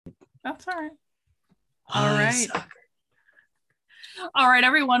That's all right. All right. All right,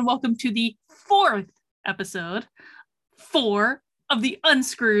 everyone. Welcome to the fourth episode, 4 of the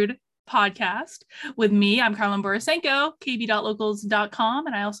Unscrewed podcast with me. I'm Karlyn Borisenko, kb.locals.com.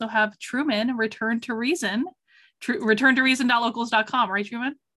 And I also have Truman, Return to Reason, returntoreason.locals.com. Right,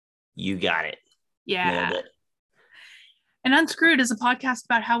 Truman? You got it. Yeah. Nailed it. And Unscrewed is a podcast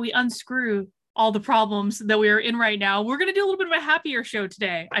about how we unscrew all the problems that we are in right now. We're going to do a little bit of a happier show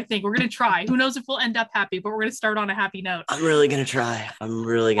today. I think we're going to try. Who knows if we'll end up happy, but we're going to start on a happy note. I'm really going to try. It's kind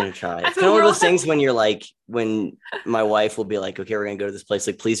of one of those things when you're like, when my wife will be like, okay, we're going to go to this place.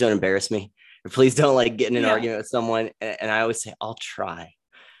 Like, please don't embarrass me. Or please don't like get in an argument with someone. And I always say, I'll try.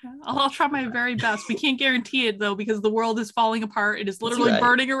 I'll try my very best. We can't guarantee it though, because the world is falling apart. It is literally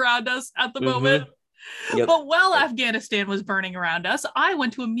burning around us at the moment. Yep. But while Afghanistan was burning around us, I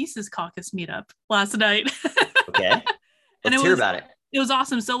went to a Mises Caucus meetup last night. Okay. Let's hear about it. It was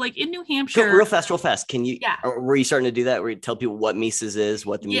awesome. So like in New Hampshire. So real fast. Can you, were you starting to do that? Where you tell people what Mises is,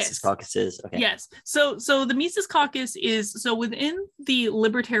 what the Mises Caucus is? Okay. Yes. So the Mises Caucus is, so within the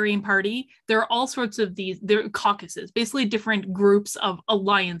Libertarian Party, there are all sorts of there are caucuses, basically different groups of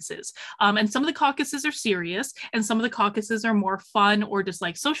alliances. And some of the caucuses are serious and some of the caucuses are more fun or just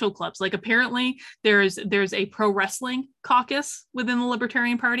like social clubs. Like apparently there's a pro wrestling caucus within the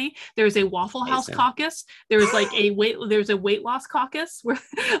Libertarian Party. There's a Waffle House caucus. There's like a weight loss caucus where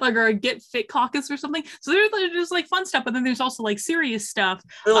like, or a get fit caucus or something. So there's like fun stuff, but then there's also like serious stuff.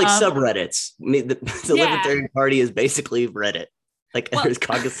 They're like subreddits. I mean, the Libertarian Party is basically Reddit. Like there's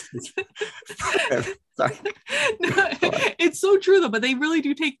caucuses. Sorry. No, it's so true though, but they really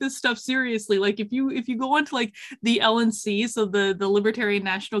do take this stuff seriously. Like if you go onto like the LNC, so the Libertarian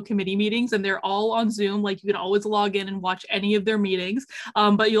National Committee meetings, and they're all on Zoom, like you can always log in and watch any of their meetings.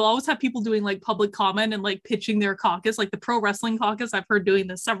 But you'll always have people doing like public comment and like pitching their caucus, like the pro wrestling caucus. I've heard doing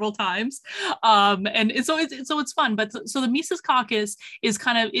this several times. And so it's fun. But so the Mises Caucus is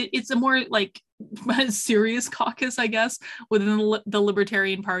kind of it's a more like serious caucus, I guess, within the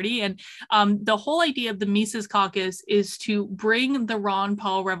Libertarian Party. And the whole idea of the Mises Caucus is to bring the Ron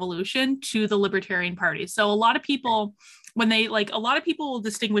Paul revolution to the Libertarian Party. So a lot of people, when a lot of people will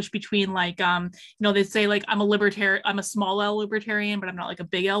distinguish between like, they say like, I'm a small L libertarian, but I'm not like a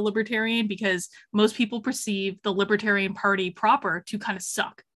big L libertarian, because most people perceive the Libertarian Party proper to kind of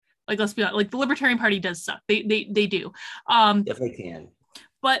suck. Like, let's be honest, like the Libertarian Party does suck. They do. Definitely can.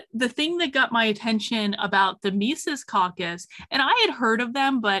 But the thing that got my attention about the Mises Caucus, and I had heard of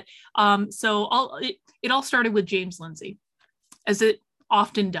them, but it all started with James Lindsay, as it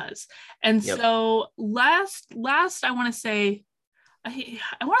often does. And so last I want to say it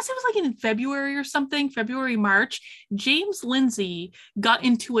was like in February or something, March, James Lindsay got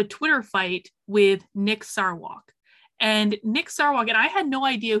into a Twitter fight with Nick Sarwark. And Nick Sarwark, and I had no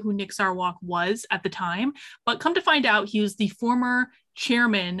idea who Nick Sarwark was at the time, but come to find out, he was the former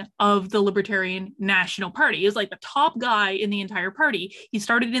chairman of the Libertarian National Party. He was like the top guy in the entire party. He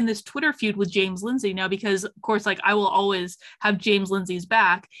started in this Twitter feud with James Lindsay now, because of course, like I will always have James Lindsay's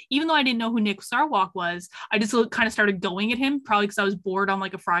back. Even though I didn't know who Nick Sarwark was, I just kind of started going at him, probably because I was bored on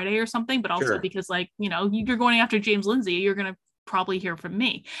like a Friday or something, but also because like, you're going after James Lindsay, you're going to probably hear from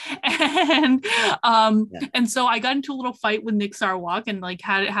me. And so I got into a little fight with Nick Sarwark and like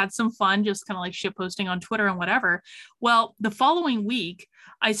had some fun, just kind of like shit posting on Twitter and whatever. Well, the following week,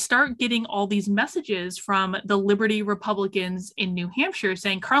 I start getting all these messages from the Liberty Republicans in New Hampshire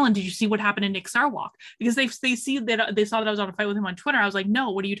saying, Karlyn, did you see what happened to Nick Sarwark? Because they saw that I was on a fight with him on Twitter. I was like,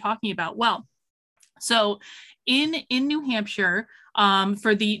 no, what are you talking about? Well, so in New Hampshire,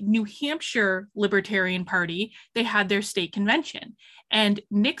 for the New Hampshire Libertarian Party, they had their state convention. And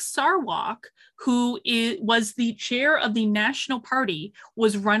Nick Sarwark, who was the chair of the National Party,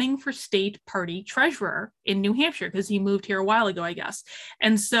 was running for state party treasurer in New Hampshire, because he moved here a while ago, I guess.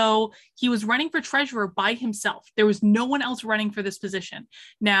 And so he was running for treasurer by himself. There was no one else running for this position.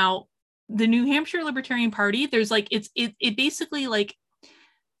 Now, the New Hampshire Libertarian Party, there's like, it basically like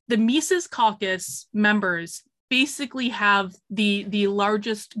the Mises Caucus members basically have the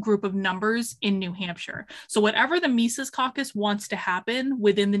largest group of numbers in New Hampshire. So whatever the Mises Caucus wants to happen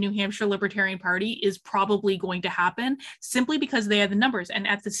within the New Hampshire Libertarian Party is probably going to happen, simply because they have the numbers. And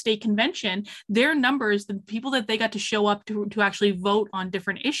at the state convention, their numbers, the people that they got to show up to actually vote on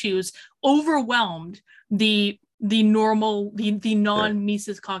different issues, overwhelmed the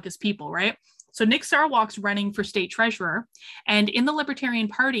non-Mises Caucus people, right? So Nick Sarwark's running for state treasurer, and in the Libertarian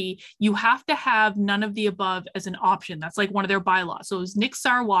Party, you have to have none of the above as an option. That's like one of their bylaws. So it was Nick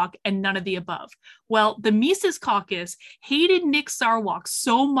Sarwark and none of the above. Well, the Mises Caucus hated Nick Sarwark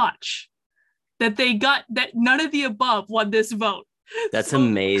so much that none of the above won this vote. That's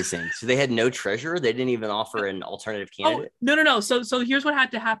amazing. So they had no treasurer. They didn't even offer an alternative candidate. Oh, no. So here's what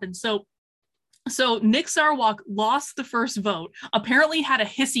had to happen. So Nick Sarwark lost the first vote, apparently had a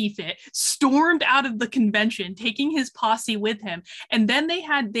hissy fit, stormed out of the convention, taking his posse with him. And then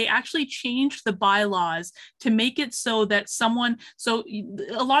they actually changed the bylaws to make it so that so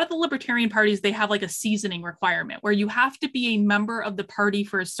a lot of the libertarian parties, they have like a seasoning requirement where you have to be a member of the party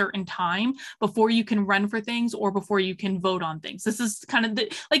for a certain time before you can run for things or before you can vote on things. This is kind of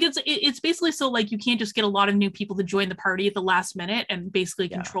it's basically so like you can't just get a lot of new people to join the party at the last minute and basically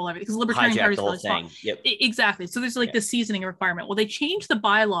control everything, because the libertarian party is thing. Yep. Exactly. So there's like the seasoning requirement. Well, they changed the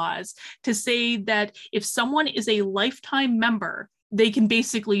bylaws to say that if someone is a lifetime member, they can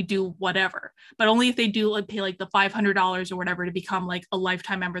basically do whatever, but only if they do like pay like the $500 or whatever to become like a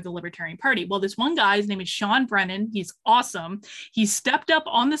lifetime member of the Libertarian Party. Well, this one guy, his name is Sean Brennan. He's awesome. He stepped up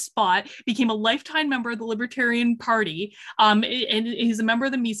on the spot, became a lifetime member of the Libertarian Party, and he's a member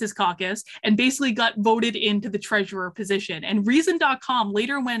of the Mises Caucus, and basically got voted into the treasurer position. And Reason.com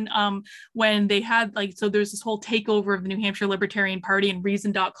later, when they had like, so there's this whole takeover of the New Hampshire Libertarian Party, and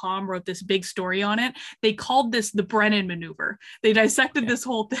Reason.com wrote this big story on it. They called this the Brennan maneuver. They dissected this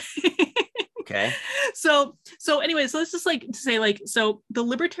whole thing. Okay. So anyway, so let's just like to say like, so the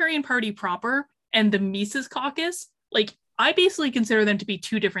Libertarian Party proper and the Mises Caucus, like I basically consider them to be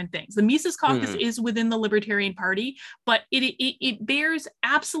two different things. The Mises Caucus is within the Libertarian Party, but it bears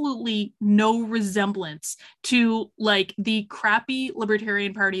absolutely no resemblance to like the crappy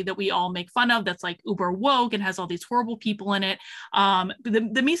Libertarian Party that we all make fun of, that's like uber woke and has all these horrible people in it.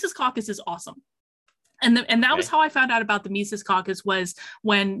 The Mises Caucus is awesome. And that was how I found out about the Mises Caucus, was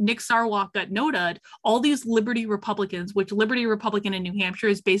when Nick Sarwark got noted, all these Liberty Republicans, which Liberty Republican in New Hampshire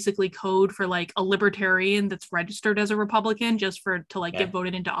is basically code for like a libertarian that's registered as a Republican just to like get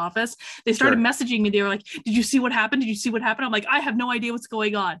voted into office. They started messaging me. They were like, did you see what happened? Did you see what happened? I'm like, I have no idea what's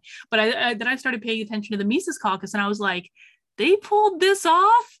going on. But then I started paying attention to the Mises Caucus, and I was like, they pulled this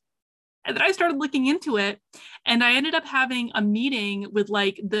off? And then I started looking into it, and I ended up having a meeting with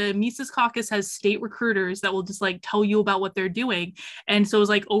like the Mises Caucus has state recruiters that will just like tell you about what they're doing. And so it was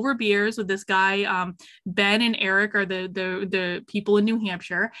like over beers with this guy, Ben and Eric are the people in New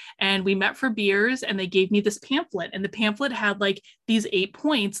Hampshire. And we met for beers, and they gave me this pamphlet, and the pamphlet had like these 8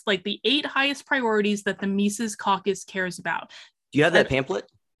 points, like the 8 highest priorities that the Mises Caucus cares about. Do you have that pamphlet?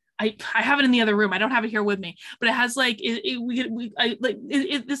 I have it in the other room. I don't have it here with me, but it has like it's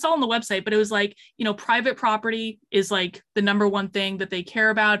all on the website. But it was like, you know, private property is like the number one thing that they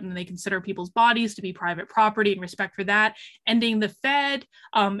care about, and they consider people's bodies to be private property and respect for that. Ending the Fed,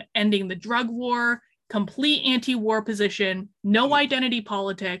 ending the drug war, complete anti-war position, no identity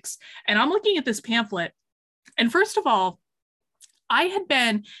politics. And I'm looking at this pamphlet, and first of all, I had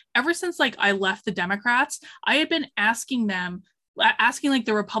been, ever since like I left the Democrats, I had been asking like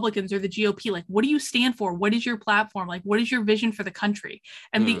the Republicans or the GOP, like, what do you stand for? What is your platform? Like, what is your vision for the country?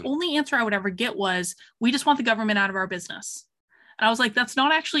 And the only answer I would ever get was, we just want the government out of our business. And I was like, that's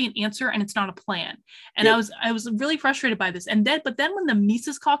not actually an answer, and it's not a plan. And I was really frustrated by this. But then when the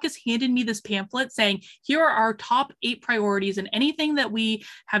Mises Caucus handed me this pamphlet saying, here are our top 8 priorities, and anything that we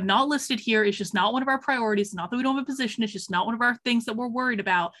have not listed here is just not one of our priorities. Not that we don't have a position, it's just not one of our things that we're worried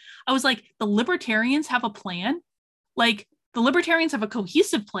about. I was like, the Libertarians have a plan? Like, the Libertarians have a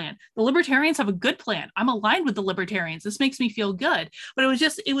cohesive plan. The Libertarians have a good plan. I'm aligned with the Libertarians. This makes me feel good. But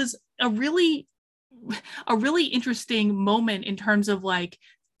it was a really interesting moment in terms of like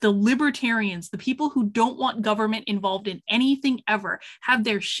the Libertarians, the people who don't want government involved in anything ever, have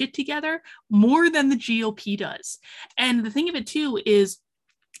their shit together more than the GOP does. And the thing of it too is,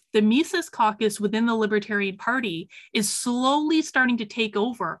 the Mises Caucus within the Libertarian Party is slowly starting to take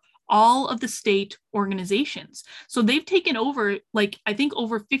over all of the state organizations. So they've taken over, like, I think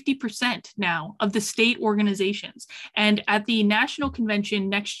over 50% now of the state organizations. And at the national convention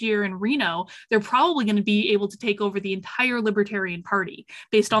next year in Reno, they're probably going to be able to take over the entire Libertarian Party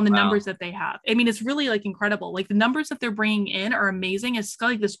based on the numbers that they have. I mean, it's really like incredible. Like the numbers that they're bringing in are amazing. It's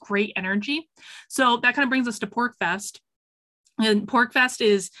got like this great energy. So that kind of brings us to PorcFest. And PorcFest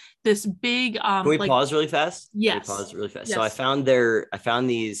is this big. Can we pause really fast? Yes. Pause really fast. Yes. So I found their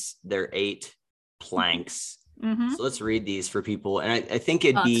 8 planks. So let's read these for people, and I think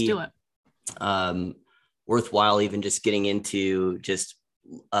it'd be worthwhile even just getting into just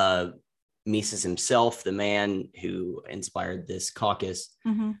Mises himself, the man who inspired this caucus.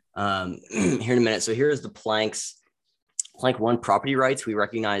 Here in a minute. So here's the planks. Plank 1, property rights. We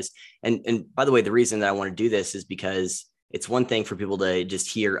recognize, and by the way, the reason that I want to do this is because it's one thing for people to just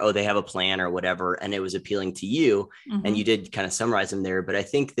hear, oh, they have a plan or whatever, and it was appealing to you, and you did kind of summarize them there. But I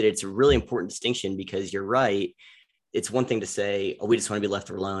think that it's a really important distinction, because you're right. it's one thing to say, oh, we just want to be left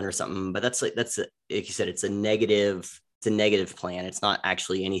alone or something, but like you said, it's a negative plan. It's not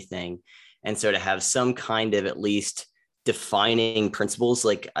actually anything. And so to have some kind of at least defining principles,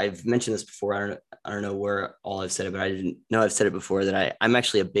 like I've mentioned this before, I don't know where all I've said it, but I didn't know I've said it before, that I'm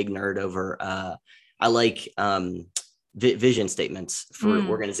actually a big nerd over, I like vision statements for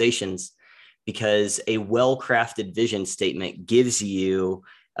organizations, because a well-crafted vision statement gives you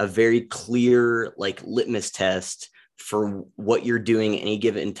a very clear like litmus test for what you're doing at any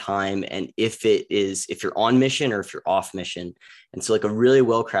given time, and if you're on mission or if you're off mission. And so like a really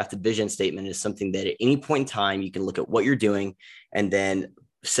well-crafted vision statement is something that at any point in time you can look at what you're doing and then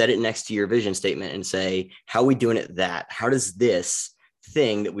set it next to your vision statement and say, how are we doing at that? How does this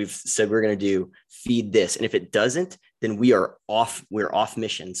thing that we've said we're going to do feed this? And if it doesn't, then we're off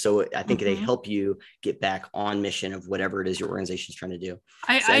mission. So I think they help you get back on mission of whatever it is your organization is trying to do.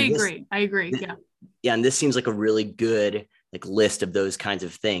 I agree. Yeah. Yeah. And this seems like a really good like list of those kinds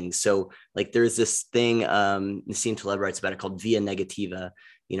of things. So like there's this thing, Nassim Taleb writes about it called via negativa,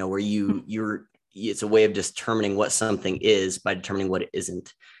 where it's a way of determining what something is by determining what it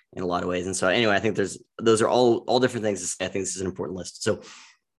isn't in a lot of ways. And so anyway, I think those are all different things to say. I think this is an important list. So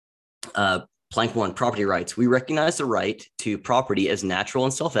plank 1, property rights. We recognize the right to property as natural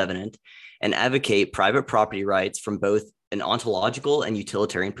and self-evident, and advocate private property rights from both an ontological and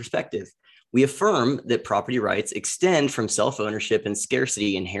utilitarian perspective. We affirm that property rights extend from self-ownership and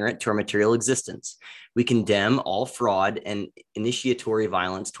scarcity inherent to our material existence. We condemn all fraud and initiatory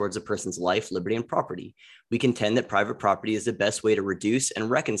violence towards a person's life, liberty, and property. We contend that private property is the best way to reduce and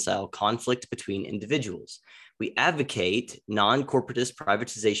reconcile conflict between individuals. We advocate non-corporatist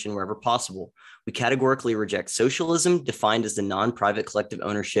privatization wherever possible. We categorically reject socialism, defined as the non-private collective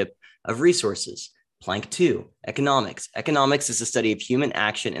ownership of resources. Plank 2, economics. Economics is the study of human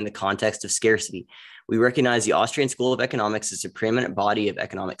action in the context of scarcity. We recognize the Austrian School of Economics as a preeminent body of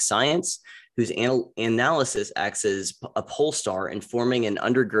economic science, whose analysis acts as a pole star in forming and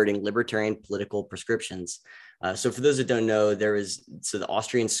undergirding libertarian political prescriptions. So for those that don't know, it was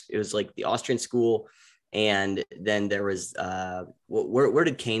like the Austrian school. And then there was, where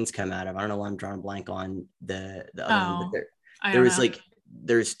did Keynes come out of? I don't know why I'm drawing a blank on the other one, but there was know.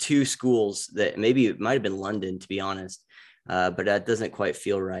 There's two schools that maybe it might've been London, to be honest. But that doesn't quite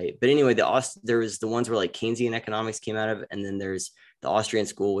feel right. But anyway, there was the ones where like Keynesian economics came out of, and then there's the Austrian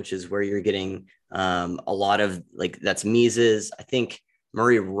school, which is where you're getting a lot of like, that's Mises. I think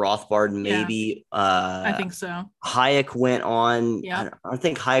Murray Rothbard, maybe. I think so. Hayek went on. Yeah. I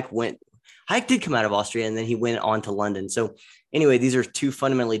think Hayek did come out of Austria, and then he went on to London. So anyway, these are two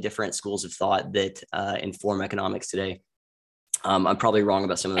fundamentally different schools of thought that inform economics today. I'm probably wrong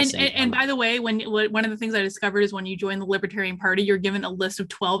about some of those things. And by the way, one of the things I discovered is when you join the Libertarian Party, you're given a list of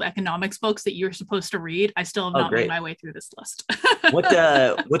 12 economics books that you're supposed to read. I still have not made my way through this list. What's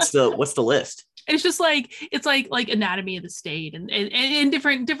the list? It's just like, it's like anatomy of the state and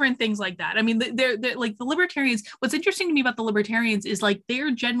different things like that. I mean, they're like the libertarians. What's interesting to me about the libertarians is like they're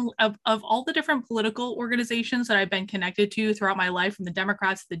general of all the different political organizations that I've been connected to throughout my life, from the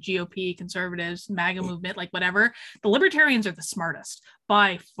Democrats, the GOP, conservatives, MAGA movement, like whatever. The libertarians are the smartest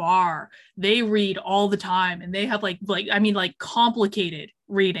by far. They read all the time, and they have like complicated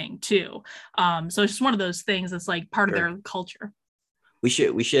reading too. So it's just one of those things that's like part of their culture. We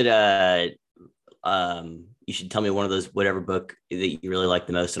should you should tell me one of those, whatever book that you really like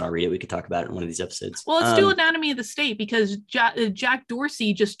the most, and I'll read it. We could talk about it in one of these episodes. Well, let's do Anatomy of the State, because Jack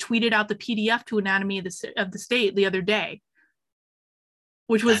Dorsey just tweeted out the PDF to Anatomy of the State the other day,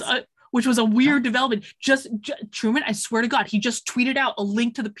 which was a weird development. Truman, I swear to God, he just tweeted out a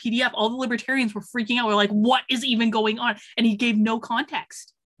link to the PDF. All the libertarians were freaking out. We're like, what is even going on? And he gave no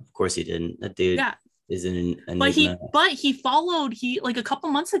context. Of course he didn't. That dude. Yeah. But he followed a couple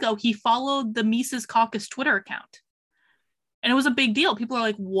months ago, he followed the Mises Caucus Twitter account, and it was a big deal. People are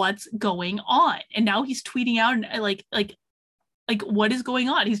like, what's going on? And now he's tweeting out and like what is going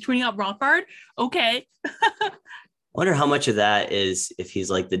on? He's tweeting out Rothbard. Okay. I wonder how much of that is if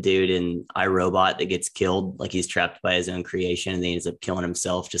he's like the dude in iRobot that gets killed, like he's trapped by his own creation and then he ends up killing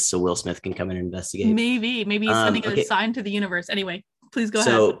himself just so Will Smith can come in and investigate. Maybe he's sending a sign to the universe. Anyway, please go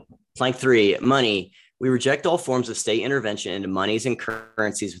ahead. So plank 3, money. We reject all forms of state intervention into monies and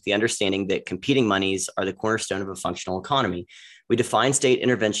currencies with the understanding that competing monies are the cornerstone of a functional economy. We define state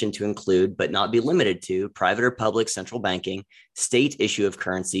intervention to include, but not be limited to, private or public central banking, state issue of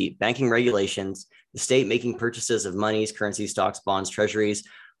currency, banking regulations, the state making purchases of monies, currency, stocks, bonds, treasuries,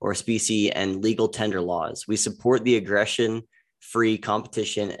 or specie, and legal tender laws. We support the aggression, free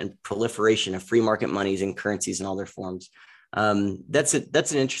competition, and proliferation of free market monies and currencies in all their forms. That's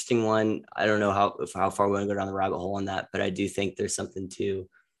an interesting one. I don't know how far we want to go down the rabbit hole on that, but I do think there's something to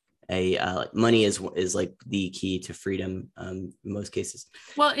money is like the key to freedom in most cases.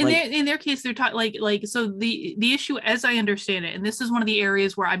 Well, in their case, they're taught so the issue, as I understand it, and this is one of the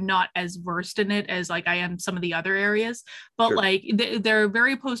areas where I'm not as versed in it as like I am some of the other areas, but sure. Like they're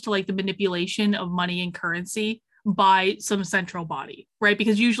very opposed to like the manipulation of money and currency by some central body, right?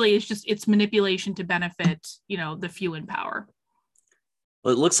 Because usually it's manipulation to benefit, the few in power.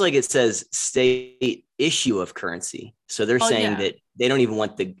 Well, it looks like it says state issue of currency. So they're saying that they don't even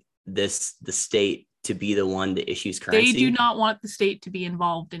want the state to be the one that issues currency. They do not want the state to be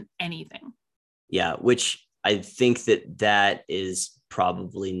involved in anything. Yeah, which I think that is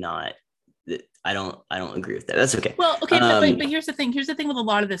probably not. I don't agree with that. That's okay. Well, okay, but here's the thing. Here's the thing with a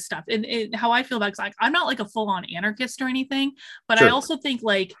lot of this stuff, and how I feel about it, like I'm not like a full-on anarchist or anything, but sure. I also think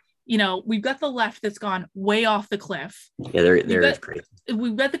like we've got the left that's gone way off the cliff. Yeah, they're crazy.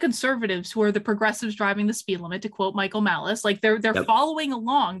 We've got the conservatives who are the progressives driving the speed limit, to quote Michael Malice. Like they're yep. following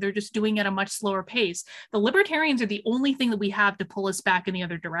along. They're just doing it at a much slower pace. The libertarians are the only thing that we have to pull us back in the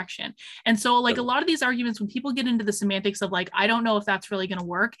other direction. And so like a lot of these arguments, when people get into the semantics of like, I don't know if that's really going to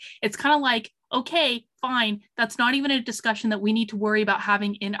work, it's kind of like, okay, fine. That's not even a discussion that we need to worry about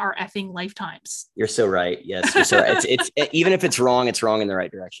having in our effing lifetimes. You're so right. Yes, you're so right. It's even if it's wrong in the right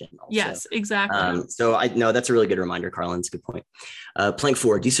direction. Also. Yes, exactly. So I know that's a really good reminder, Karlyn. It's a good point. Plank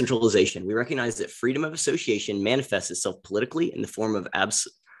 4, decentralization. We recognize that freedom of association manifests itself politically in the form of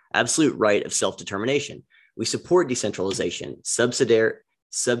absolute right of self-determination. We support decentralization, subsidiary,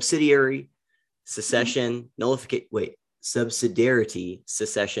 secession, subsidiarity,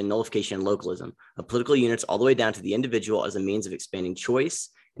 secession, nullification, and localism of political units all the way down to the individual as a means of expanding choice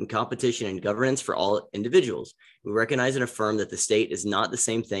and competition and governance for all individuals. We recognize and affirm that the state is not the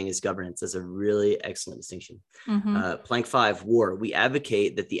same thing as governance. That's a really excellent distinction. Mm-hmm. Plank 5, war. We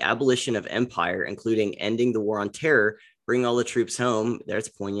advocate that the abolition of empire, including ending the war on terror, bring all the troops home, that's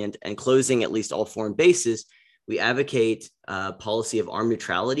poignant, and closing at least all foreign bases. We advocate a policy of armed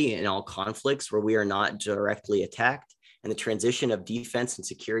neutrality in all conflicts where we are not directly attacked, and the transition of defense and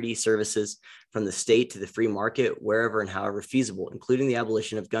security services from the state to the free market wherever and however feasible, including the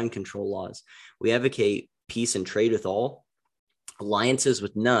abolition of gun control laws. We advocate peace and trade with all, alliances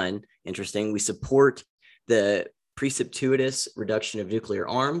with none. Interesting. We support the precipitous reduction of nuclear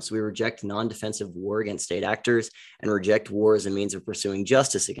arms. We reject non-defensive war against state actors and reject war as a means of pursuing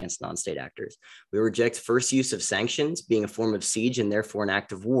justice against non-state actors. We reject first use of sanctions being a form of siege and therefore an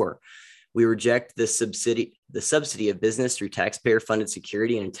act of war. We reject the subsidy of business through taxpayer-funded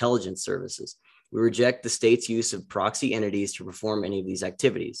security and intelligence services. We reject the state's use of proxy entities to perform any of these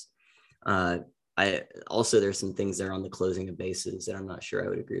activities. There's some things there on the closing of bases that I'm not sure I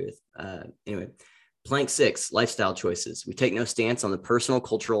would agree with. Anyway, plank 6, lifestyle choices. We take no stance on the personal,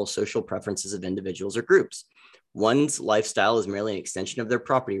 cultural, social preferences of individuals or groups. One's lifestyle is merely an extension of their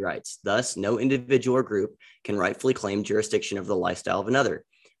property rights. Thus, no individual or group can rightfully claim jurisdiction of the lifestyle of another.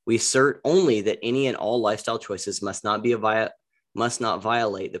 We assert only that any and all lifestyle choices must not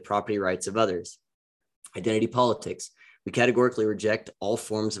violate the property rights of others. Identity politics. We categorically reject all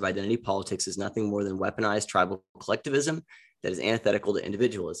forms of identity politics as nothing more than weaponized tribal collectivism that is antithetical to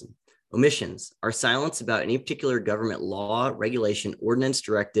individualism. Omissions. Our silence about any particular government law, regulation, ordinance,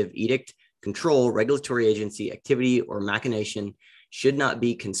 directive, edict, control, regulatory agency, activity, or machination should not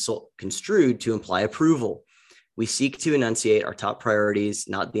be construed to imply approval. We seek to enunciate our top priorities,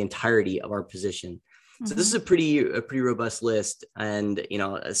 not the entirety of our position. Mm-hmm. So this is a pretty robust list. And,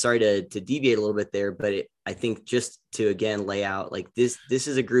 sorry to deviate a little bit there, but I think just to, again, lay out like this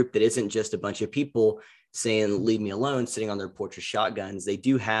is a group that isn't just a bunch of people saying, leave me alone, sitting on their porch with shotguns. They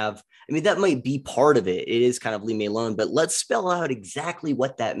do have, that might be part of it. It is kind of leave me alone, but let's spell out exactly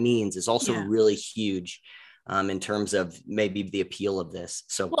what that means is also really huge. In terms of maybe the appeal of this.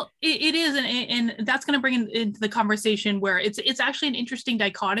 So well, it is, and that's going to bring into the conversation where it's actually an interesting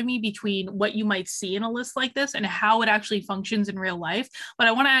dichotomy between what you might see in a list like this and how it actually functions in real life. But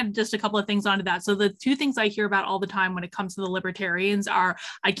I want to add just a couple of things onto that. So the two things I hear about all the time when it comes to the libertarians are,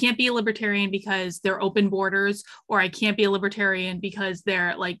 I can't be a libertarian because they're open borders, or I can't be a libertarian because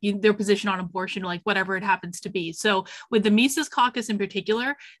they're like their position on abortion, like whatever it happens to be. So with the Mises Caucus in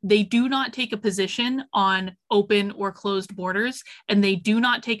particular, they do not take a position on open or closed borders, and they do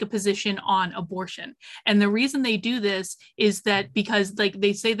not take a position on abortion. And the reason they do this is that because like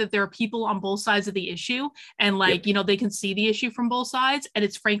they say that there are people on both sides of the issue, and like, they can see the issue from both sides, and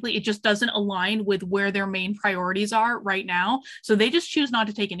it's frankly, it just doesn't align with where their main priorities are right now. So they just choose not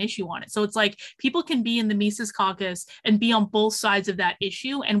to take an issue on it. So it's like people can be in the Mises Caucus and be on both sides of that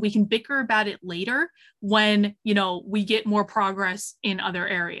issue, and we can bicker about it later. when, you know, we get more progress in other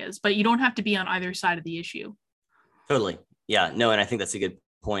areas, but you don't have to be on either side of the issue. Totally. Yeah, no. And I think that's a good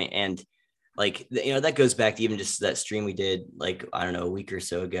point. And like, you know, that goes back to even just that stream we did, like, I don't know, a week or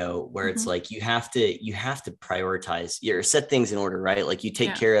so ago, where it's like, you have to prioritize your set things in order, right? Like you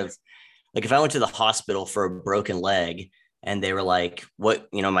take care of, like if I went to the hospital for a broken leg and they were like, what,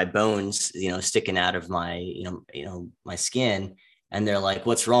 you know, my bones, you know, sticking out of my, my skin. And they're like,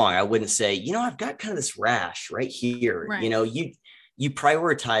 what's wrong? I wouldn't say, you know, I've got kind of this rash right here. Right. You know, you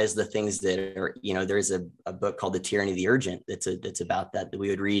prioritize the things that are, you know, there's a book called The Tyranny of the Urgent. That's about that we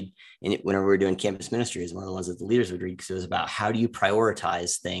would read whenever we were doing campus ministry, is one of the ones that the leaders would read, because it was about how do you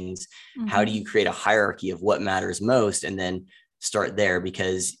prioritize things? How do you create a hierarchy of what matters most? And then start there,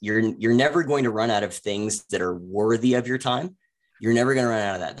 because you're never going to run out of things that are worthy of your time. You're never going to run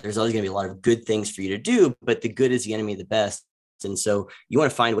out of that. There's always going to be a lot of good things for you to do, but the good is the enemy of the best. And so you want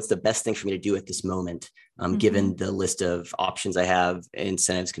to find what's the best thing for me to do at this moment, given the list of options I have,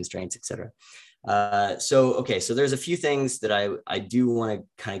 incentives, constraints, et cetera. So there's a few things that I do want to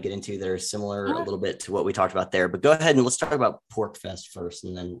kind of get into that are similar a little bit to what we talked about there, but go ahead and let's talk about Pork Fest first,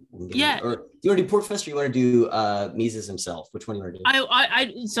 and then we can get or do you want to do Pork Fest, or you want to do Mises himself? Which one do you want to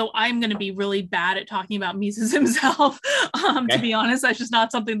do? So I'm going to be really bad at talking about Mises himself. To be honest, that's just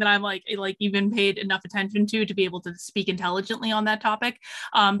not something that I'm like even paid enough attention to be able to speak intelligently on that topic.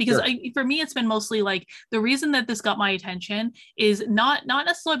 Because for me, it's been mostly like the reason that this got my attention is not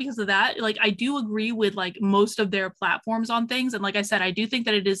necessarily because of that. Like I do agree with like most of their platforms on things, and like I said, I do think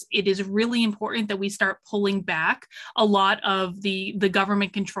that it is really important that we start pulling back a lot of the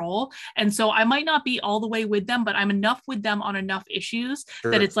government control. And so I might not be all the way with them, but I'm enough with them on enough issues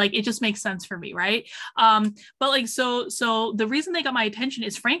that it's like it just makes sense for me, right? But like so the reason they got my attention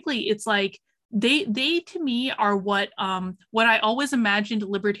is, frankly, it's like they to me are what I always imagined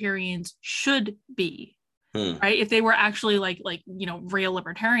libertarians should be. Right, if they were actually like you know, real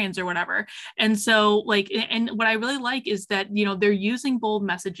libertarians or whatever. And so like, and what I really like is that, you know, they're using bold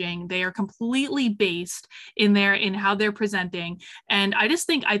messaging. They are completely based in how they're presenting, and I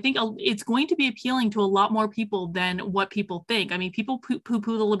think it's going to be appealing to a lot more people than what people think. I mean, people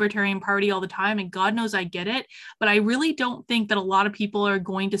poo-poo the Libertarian Party all the time, and God knows I get it, but I really don't think that a lot of people are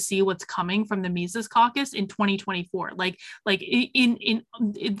going to see what's coming from the Mises Caucus in 2024. Like in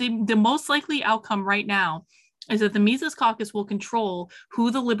the most likely outcome right now is that the Mises Caucus will control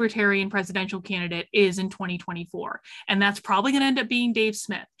who the Libertarian presidential candidate is in 2024. And that's probably going to end up being Dave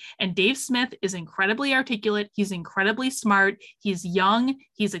Smith. And Dave Smith is incredibly articulate. He's incredibly smart. He's young.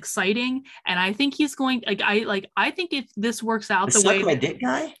 He's exciting. And I think he's going, I think if this works out the way. Suck my dick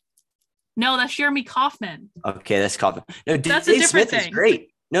guy? No, that's Jeremy Kauffman. Okay, that's Kauffman. No, that's Dave Smith is great.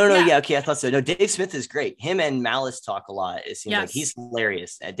 No, okay, I thought so. No, Dave Smith is great. Him and Malice talk a lot. It seems like he's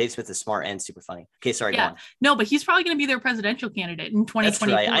hilarious. Dave Smith is smart and super funny. Okay, sorry, go on. No, but he's probably going to be their presidential candidate in 2024.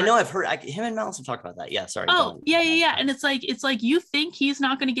 That's right. I know, I've heard him and Malice have talked about that. Yeah, sorry. Oh, yeah. And it's like you think he's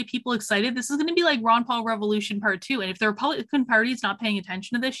not going to get people excited. This is going to be like Ron Paul Revolution Part 2. And if the Republican Party is not paying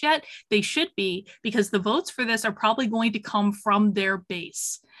attention to this yet, they should be, because the votes for this are probably going to come from their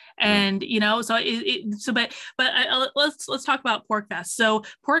base. And you know, so let's talk about Pork Fest. So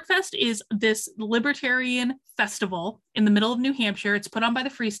Pork Fest is this libertarian festival in the middle of New Hampshire. It's put on by the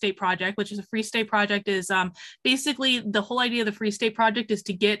Free State Project, which is a Free State Project is basically the whole idea of the Free State Project is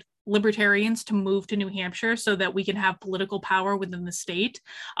to get libertarians to move to New Hampshire so that we can have political power within the state.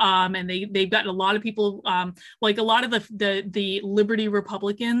 And they've got a lot of people, like a lot of the Liberty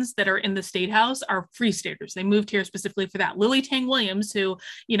Republicans that are in the state house are Free Staters. They moved here specifically for that. Lily Tang Williams, who,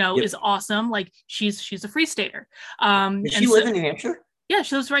 you know, is awesome. Like she's a Free Stater. Does she live in New Hampshire? Yeah,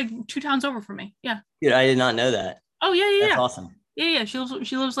 she lives right 2 towns over from me. Yeah. Dude, I did not know that. Oh yeah. That's awesome. Yeah.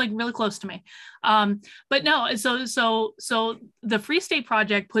 She lives like really close to me. But no, so the Free State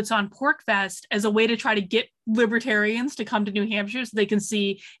Project puts on Pork Fest as a way to try to get libertarians to come to New Hampshire so they can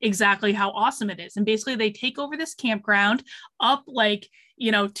see exactly how awesome it is. And basically they take over this campground up like,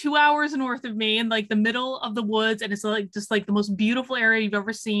 you know, 2 hours north of me in like the middle of the woods. And it's like just like the most beautiful area you've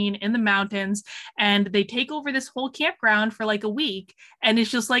ever seen in the mountains. And they take over this whole campground for like a week. And it's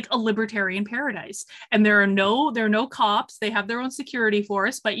just like a libertarian paradise. And there are no cops. They have their own security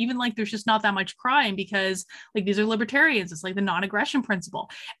force, but even like there's just not that much crime because like these are libertarians. It's like the non-aggression principle.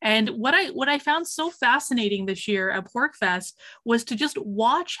 And what I found so fascinating this year at Pork Fest was to just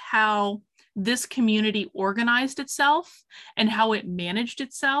watch how this community organized itself and how it managed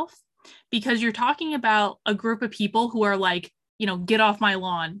itself, because you're talking about a group of people who are like, you know, get off my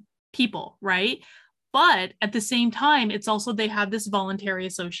lawn people, right? But at the same time, it's also, they have this voluntary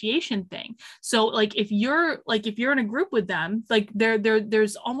association thing. So like, if you're in a group with them, like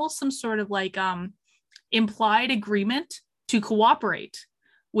there's almost some sort of like, implied agreement to cooperate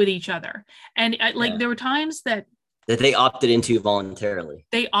with each other. And there were times that they opted into voluntarily.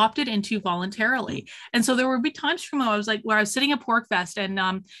 And so there would be times from where I was sitting at PorcFest,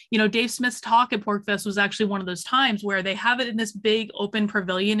 and Dave Smith's talk at PorcFest was actually one of those times where they have it in this big open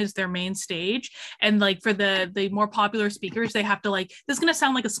pavilion as their main stage. And like for the more popular speakers, they have to this is going to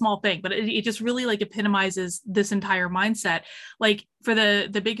sound like a small thing, but it just really epitomizes this entire mindset. Like for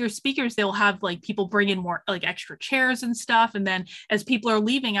the bigger speakers, they'll have people bring in more extra chairs and stuff. And then as people are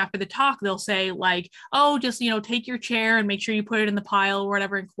leaving after the talk, they'll say oh, just, take your chair and make sure you put it in the pile or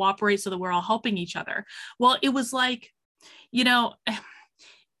whatever and cooperate so that we're all helping each other. Well, it was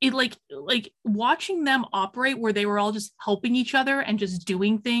watching them operate where they were all just helping each other and just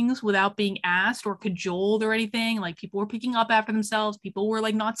doing things without being asked or cajoled or anything. People were picking up after themselves. People were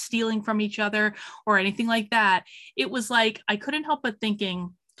not stealing from each other or anything like that. It was I couldn't help but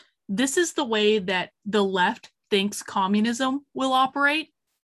thinking, this is the way that the left thinks communism will operate.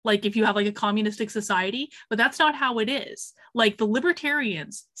 If you have a communistic society, but that's not how it is. The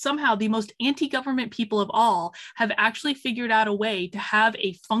libertarians, somehow the most anti-government people of all, have actually figured out a way to have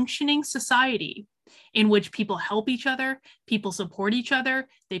a functioning society in which people help each other, people support each other,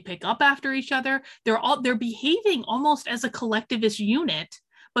 they pick up after each other. They're behaving almost as a collectivist unit,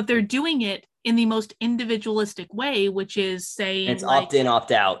 but they're doing it in the most individualistic way, which is saying it's opt in,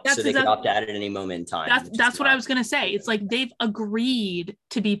 opt out, so they can opt out at any moment in time. That's what I was going to say. It's they've agreed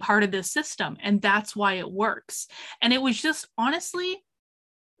to be part of this system, and that's why it works. And it was just, honestly,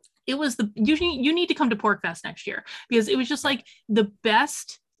 it was you need to come to PorcFest next year, because it was just the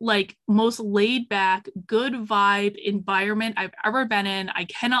best, most laid back, good vibe environment I've ever been in.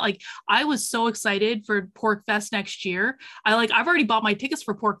 I was so excited for PorcFest next year. I've already bought my tickets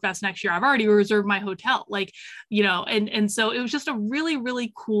for PorcFest next year. I've already reserved my hotel, and so it was just a really,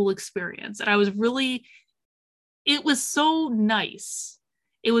 really cool experience. And it was so nice.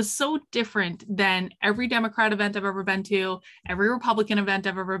 It was so different than every Democrat event I've ever been to, every Republican event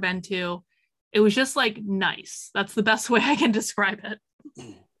I've ever been to. It was just nice. That's the best way I can describe it.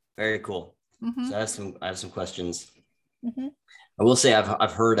 Very cool. Mm-hmm. So I have some questions. Mm-hmm. I will say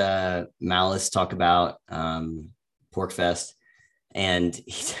I've heard Malice talk about PorcFest, and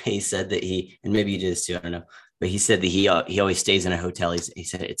he said that and maybe you did this too, I don't know, but he said that he always stays in a hotel. He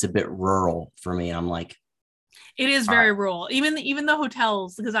said it's a bit rural for me, and I'm like, it is very rural. Even the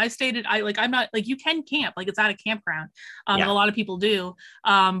hotels, because I stayed at, I'm not you can camp, it's at a campground. A lot of people do.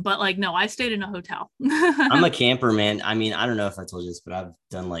 But no, I stayed in a hotel. I'm a camper, man. I mean, I don't know if I told you this, but I've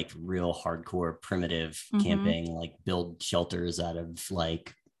done real hardcore primitive camping, build shelters out of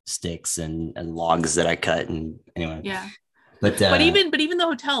sticks and logs that I cut. And anyway. Yeah. But even the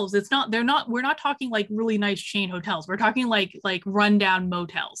hotels, we're not talking really nice chain hotels. We're talking like rundown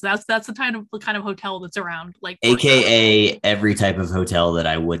motels. That's the kind of hotel that's around, AKA every type of hotel that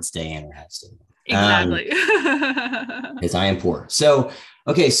I would stay in or have stayed in. Exactly. Because I am poor. So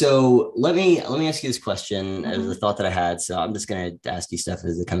okay, so let me ask you this question as a thought that I had. So I'm just gonna ask you stuff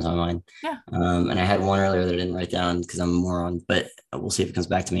as it comes on my mind. Yeah. And I had one earlier that I didn't write down because I'm a moron, but we'll see if it comes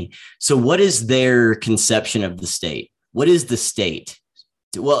back to me. So what is their conception of the state? What is the state?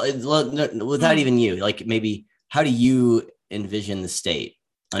 Well, without even you, maybe how do you envision the state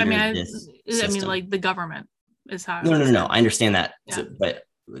under this system? The government is how. No. I understand that. Yeah. So, but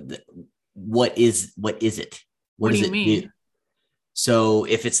what is it? What do you mean? So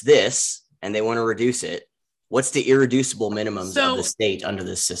if it's this and they want to reduce it, what's the irreducible minimums of the state under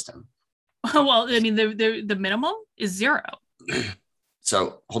this system? Well, the minimum is 0.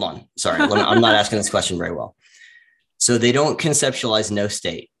 So hold on. Sorry, I'm not asking this question very well. So they don't conceptualize no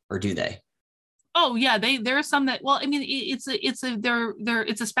state, or do they? Oh yeah, there are some that. Well,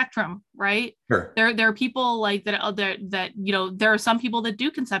 it's a spectrum, right? Sure. There are people that there are some people that do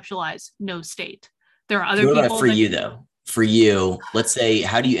conceptualize no state. There are other people. For you though, for you, let's say,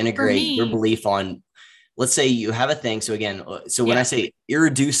 how do you integrate your belief on? Let's say you have a thing. So again, when I say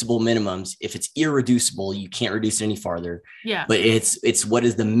irreducible minimums, if it's irreducible, you can't reduce it any farther. Yeah. But it's what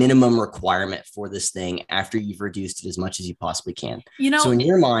is the minimum requirement for this thing after you've reduced it as much as you possibly can. So in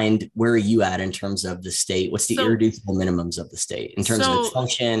your mind, where are you at in terms of the state? What's the irreducible minimums of the state in terms of its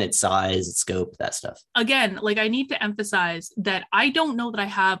function, its size, its scope, that stuff? Again, I need to emphasize that I don't know that I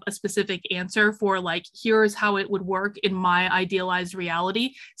have a specific answer for here's how it would work in my idealized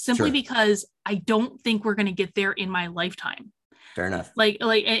reality, simply because I don't think we're going to get there in my lifetime. Fair enough.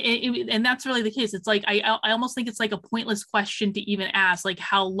 And that's really the case. It's like I almost think it's like a pointless question to even ask, like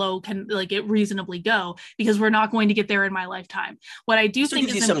how low can like it reasonably go, because we're not going to get there in my lifetime. What I do think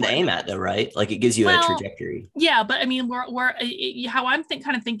gives is you something to aim at, though, right? Like it gives you a trajectory. Yeah, but I mean, how I'm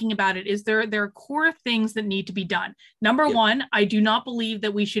kind of thinking about it is there are core things that need to be done. Number one, I do not believe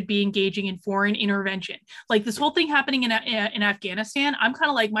that we should be engaging in foreign intervention. Like this whole thing happening in Afghanistan, I'm kind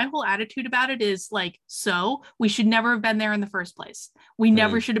of like, my whole attitude about it is like, so we should never have been there in the first place. We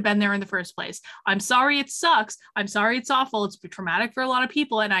never should have been there in the first place. I'm sorry it sucks. I'm sorry it's awful. It's traumatic for a lot of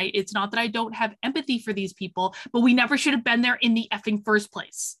people. And it's not that I don't have empathy for these people, but we never should have been there in the effing first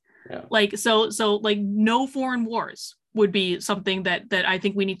place. Yeah. Like, so like no foreign wars would be something that I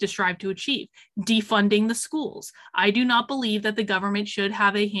think we need to strive to achieve. Defunding the schools. I do not believe that the government should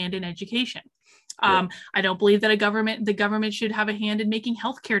have a hand in education. I don't believe that the government should have a hand in making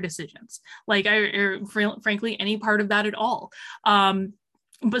healthcare decisions, like frankly, any part of that at all.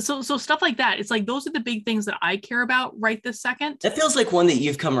 But so stuff like that, it's like those are the big things that I care about right this second. That feels like one that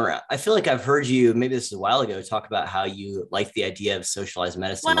you've come around. I feel like I've heard you, maybe this is a while ago, talk about how you like the idea of socialized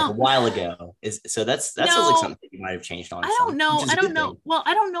medicine like a while ago. That sounds like something that you might have changed on. I don't know. Well,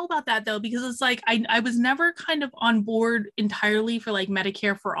 I don't know about that though, because it's like I was never kind of on board entirely for like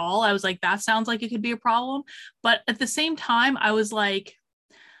Medicare for all. I was like, that sounds like it could be a problem. But at the same time, I was like,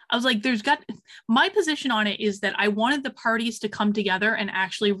 my position on it is that I wanted the parties to come together and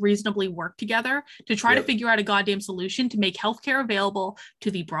actually reasonably work together to try to figure out a goddamn solution to make healthcare available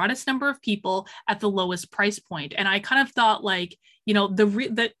to the broadest number of people at the lowest price point. And I kind of thought like, you know,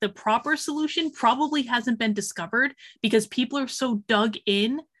 the proper solution probably hasn't been discovered because people are so dug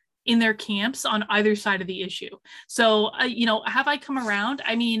in their camps on either side of the issue. So, you know, have I come around?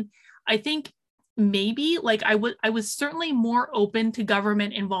 I mean, I think maybe like I was certainly more open to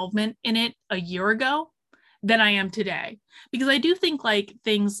government involvement in it a year ago than I am today, because I do think like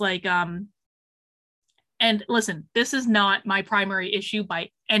things like and listen, this is not my primary issue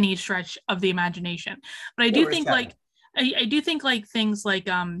by any stretch of the imagination, but I do think like I do think like things like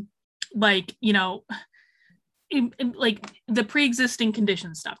you know, like the pre-existing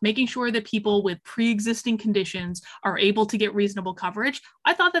condition stuff, making sure that people with pre-existing conditions are able to get reasonable coverage.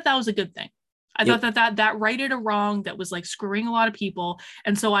 I thought that was a good thing. I thought that righted a wrong that was like screwing a lot of people.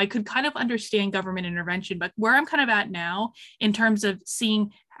 And so I could kind of understand government intervention, but where I'm kind of at now in terms of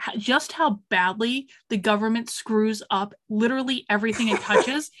seeing just how badly the government screws up literally everything it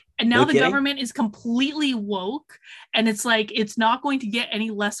touches. And now the government is completely woke, and it's like, it's not going to get any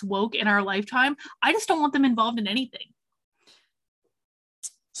less woke in our lifetime. I just don't want them involved in anything.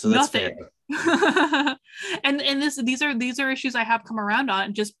 So that's nothing. and these are issues I have come around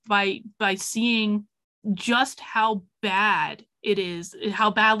on just by seeing just how bad it is,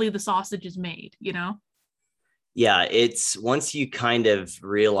 how badly the sausage is made, you know? Yeah, it's once you kind of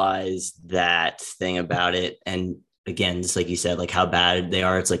realize that thing about it, and again, just like you said, like how bad they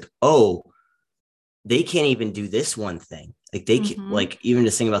are, it's like, oh, they can't even do this one thing. Like they can, like even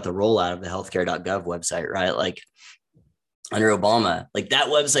just think about the rollout of the healthcare.gov website, right? Like under Obama, like that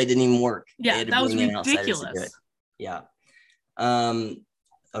website didn't even work. Yeah, that was ridiculous. Yeah.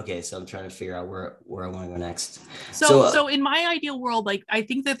 Okay, so I'm trying to figure out where I want to go next. So in my ideal world, like I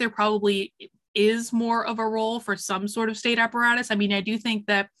think that there probably is more of a role for some sort of state apparatus. I mean, I do think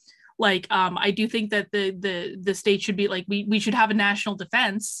that like I do think that the state should be like we should have a national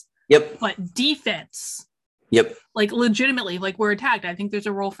defense. Yep. But defense. Yep. Like legitimately, like we're attacked. I think there's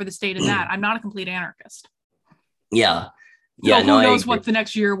a role for the state in that. I'm not a complete anarchist. Yeah. Yeah. So who knows what the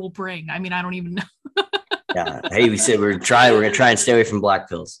next year will bring? I mean, I don't even know. Yeah. Hey, we said we're gonna try and stay away from black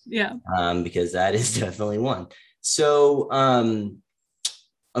pills. Yeah. Because that is definitely one. So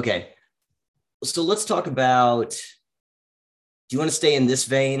okay. So let's talk about, do you want to stay in this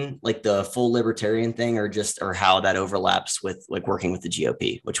vein, like the full libertarian thing, or how that overlaps with like working with the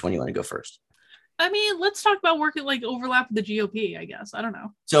GOP? Which one do you want to go first? I mean, let's talk about working like overlap with the GOP, I guess. I don't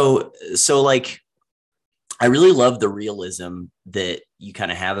know. So like, I really love the realism that you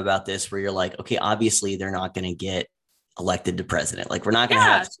kind of have about this, where you're like, okay, obviously they're not going to get elected to president. Like we're not going to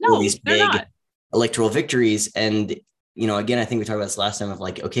have these big electoral victories. And, you know, again, I think we talked about this last time of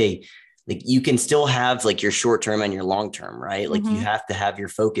like, okay, like you can still have like your short term and your long term, right? Like you have to have your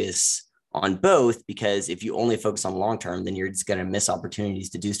focus on both, because if you only focus on long term, then you're just going to miss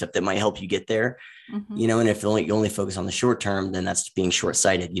opportunities to do stuff that might help you get there. You know, and if you only focus on the short term, then that's being short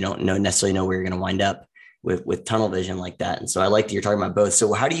sighted. You don't necessarily know where you're going to wind up with tunnel vision like that. And so I like that you're talking about both.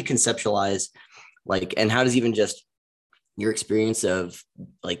 So how do you conceptualize like, and how does even just your experience of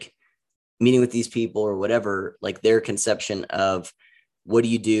like meeting with these people or whatever, like their conception of what do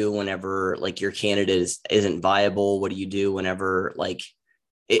you do whenever like your candidate isn't viable? What do you do whenever like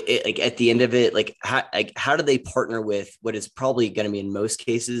like at the end of it, like how do they partner with what is probably going to be in most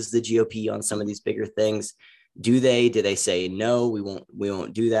cases the GOP on some of these bigger things? Do they say no, we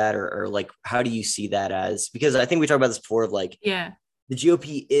won't do that, or like how do you see that as? Because I think we talked about this before of like, yeah, the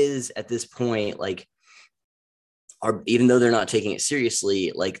GOP is at this point like even though they're not taking it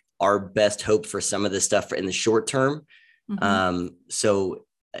seriously, like our best hope for some of this stuff in the short term. So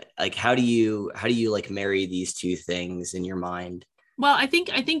like how do you like marry these two things in your mind? Well, I think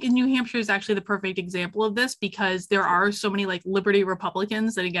New Hampshire is actually the perfect example of this, because there are so many like liberty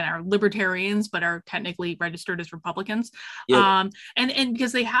Republicans that again are libertarians but are technically registered as Republicans. Yep. And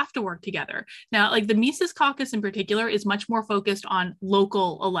because they have to work together. Now, like the Mises Caucus in particular is much more focused on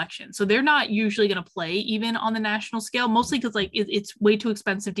local elections. So they're not usually going to play even on the national scale, mostly because like it's way too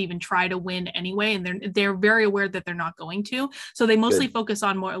expensive to even try to win anyway. And they're very aware that they're not going to. So they mostly focus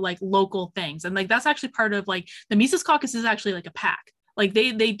on more like local things. And like that's actually part of like the Mises Caucus is actually like a PAC. Like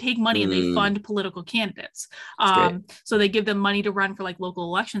they take money and they fund political candidates. So they give them money to run for like local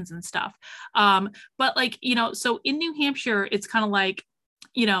elections and stuff. But like, you know, so in New Hampshire, it's kind of like,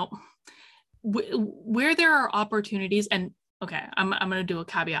 you know, where there are opportunities, and okay, I'm going to do a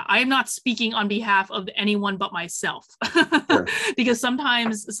caveat. I am not speaking on behalf of anyone but myself, because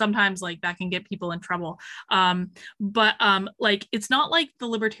sometimes like that can get people in trouble. But like, it's not like the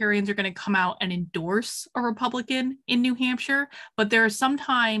Libertarians are going to come out and endorse a Republican in New Hampshire, but there are some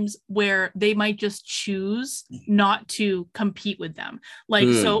times where they might just choose not to compete with them. Like,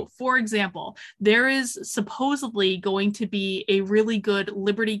 so for example, there is supposedly going to be a really good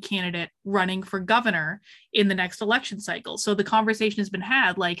Liberty candidate running for governor in the next election cycle. So the conversation has been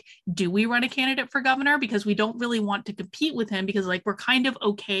had, like, do we run a candidate for governor? Because we don't really want to compete with him, because like we're kind of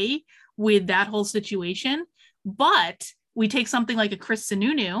okay with that whole situation. But we take something like a Chris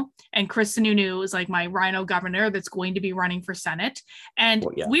Sununu, and Chris Sununu is like my Rhino governor that's going to be running for Senate. And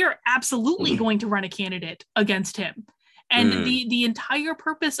we are absolutely going to run a candidate against him. And the entire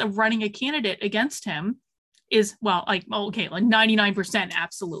purpose of running a candidate against him is, well, like, okay, like 99%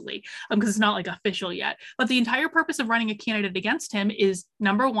 absolutely, because it's not like official yet. But the entire purpose of running a candidate against him is,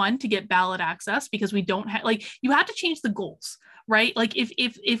 number one, to get ballot access, because we don't have, like, you have to change the goals, right? Like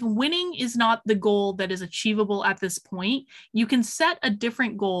if winning is not the goal that is achievable at this point, you can set a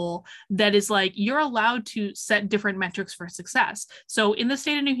different goal that is like, you're allowed to set different metrics for success. So in the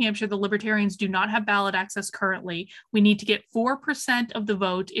state of New Hampshire, the Libertarians do not have ballot access currently. We need to get 4% of the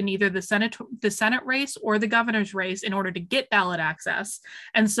vote in either the Senate race or the governor's race in order to get ballot access.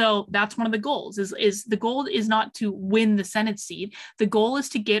 And so that's one of the goals, is the goal is not to win the Senate seat. The goal is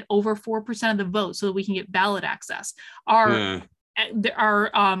to get over 4% of the vote so that we can get ballot access. Our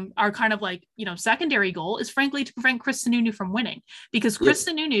kind of like, you know, secondary goal is frankly to prevent Chris Sununu from winning, because Chris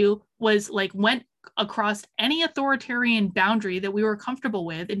Sununu was like, went across any authoritarian boundary that we were comfortable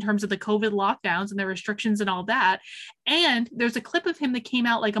with in terms of the COVID lockdowns and the restrictions and all that. And there's a clip of him that came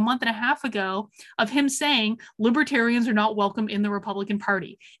out like a month and a half ago of him saying libertarians are not welcome in the Republican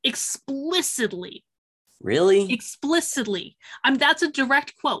Party, explicitly. Really? Explicitly. That's a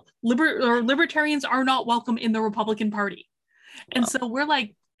direct quote. Libertarians are not welcome in the Republican Party. And so we're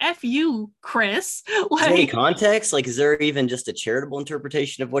like, F you, Chris. Like, is there any context? Like, is there even just a charitable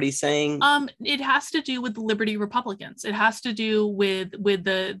interpretation of what he's saying? It has to do with the Liberty Republicans. It has to do with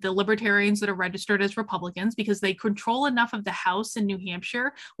the Libertarians that are registered as Republicans, because they control enough of the House in New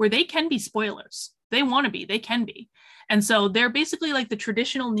Hampshire where they can be spoilers. They want to be, they can be. And so they're basically like the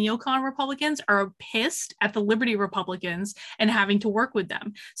traditional neocon Republicans are pissed at the Liberty Republicans and having to work with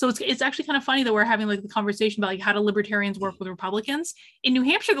them. So it's actually kind of funny that we're having like the conversation about like how do libertarians work with Republicans. In New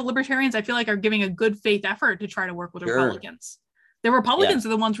Hampshire, the Libertarians, I feel like, are giving a good faith effort to try to work with Republicans. The Republicans are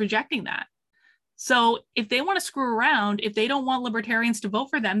the ones rejecting that. So if they want to screw around, if they don't want libertarians to vote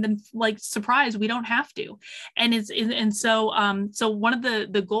for them, then like, surprise, we don't have to. And so one of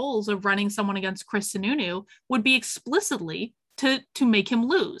the goals of running someone against Chris Sununu would be explicitly to make him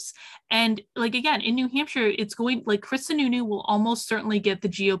lose. And like, again, in New Hampshire, it's going like Chris Sununu will almost certainly get the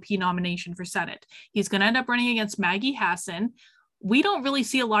GOP nomination for Senate. He's going to end up running against Maggie Hassan. We don't really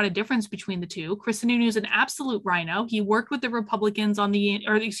see a lot of difference between the two. Chris Sununu is an absolute rhino. He worked with the Republicans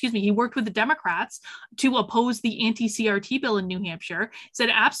he worked with the Democrats to oppose the anti-CRT bill in New Hampshire. He's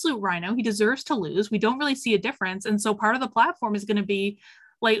an absolute rhino. He deserves to lose. We don't really see a difference. And so part of the platform is going to be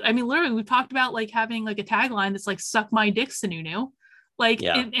like, I mean, literally, we've talked about like having like a tagline that's like, suck my dick, Sununu. Like,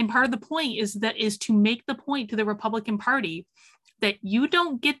 and part of the point is to make the point to the Republican Party that you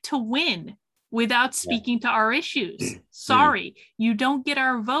don't get to win without speaking to our issues. Sorry, you don't get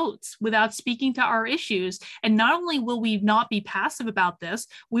our votes without speaking to our issues. And not only will we not be passive about this,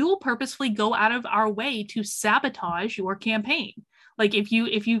 we will purposefully go out of our way to sabotage your campaign. Like if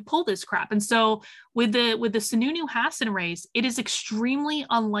you pull this crap. And so with the Sununu Hassan race, it is extremely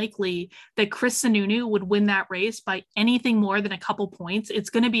unlikely that Chris Sununu would win that race by anything more than a couple points. It's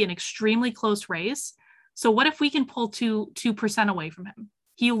going to be an extremely close race. So what if we can pull 2% away from him?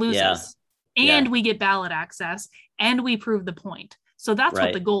 He loses. And we get ballot access and we prove the point. So that's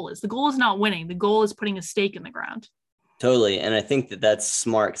what the goal is. The goal is not winning. The goal is putting a stake in the ground. Totally. And I think that that's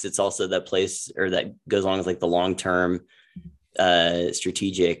smart because it's also that place, or that goes along with like the long-term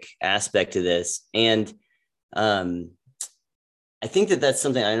strategic aspect to this. And I think that that's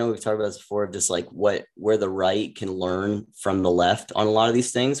something, I know we've talked about this before, of just like where the right can learn from the left on a lot of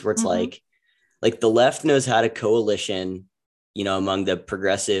these things, where it's like the left knows how to coalition, you know, among the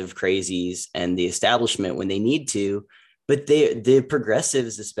progressive crazies and the establishment when they need to, but the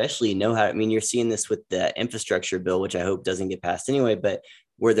progressives especially know how. I mean, you're seeing this with the infrastructure bill, which I hope doesn't get passed anyway, but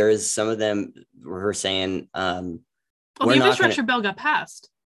where there is some of them who are saying, the infrastructure bill got passed.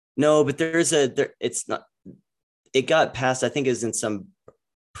 No, but it got passed. I think it was in some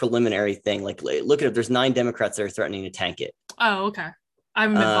preliminary thing. Like, look at it. There's 9 Democrats that are threatening to tank it. Oh, okay. I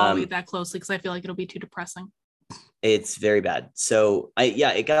haven't been following it that closely because I feel like it'll be too depressing. It's very bad. So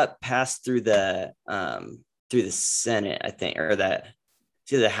it got passed through the Senate, I think, or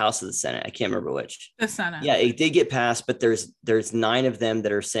it's either the House or the Senate. I can't remember which. The Senate. Yeah, it did get passed, but there's 9 of them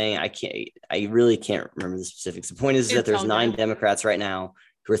that are saying, I really can't remember the specifics. The point is that there's 9 Democrats right now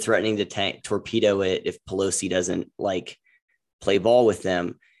who are threatening to torpedo it if Pelosi doesn't like play ball with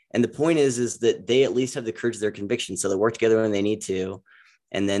them. And the point is that they at least have the courage of their conviction. So they work together when they need to,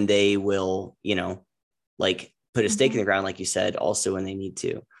 and then they will, you know, like put a stake in the ground, like you said, also when they need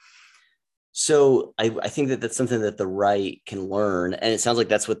to. So I think that that's something that the right can learn. And it sounds like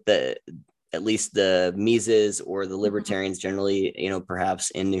that's what at least the Mises or the Libertarians generally, you know,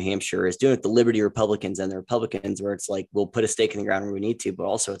 perhaps in New Hampshire is doing with the Liberty Republicans and the Republicans, where it's like, we'll put a stake in the ground where we need to, but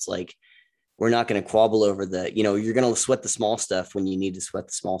also it's like, we're not going to quabble over you're going to sweat the small stuff when you need to sweat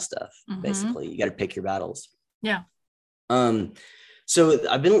the small stuff. Basically, you got to pick your battles. Yeah. So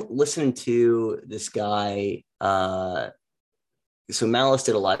I've been listening to this guy. So Malice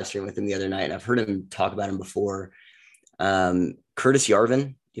did a live stream with him the other night, and I've heard him talk about him before. Curtis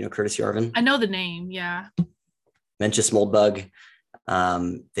Yarvin, you know Curtis Yarvin? I know the name, yeah. Mencius Moldbug.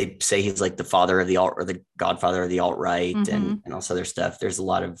 They say he's like the father of the alt, or the godfather of the alt-right, and all this other stuff. There's a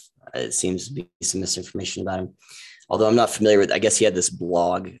lot of, it seems to be some misinformation about him. Although I'm not familiar with, I guess he had this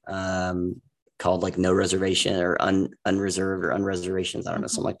blog called like No Reservation or Unreserved or Unreservations. I don't know,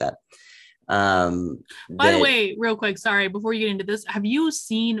 something like that. By the way, real quick, sorry, before you get into this, have you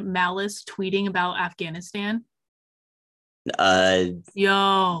seen Malice tweeting about Afghanistan?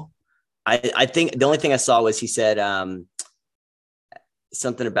 Yo, I think the only thing I saw was he said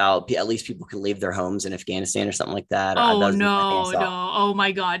something about at least people can leave their homes in Afghanistan or something like that. Oh no. Oh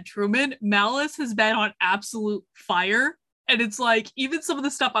my God, Truman, Malice has been on absolute fire, and it's like even some of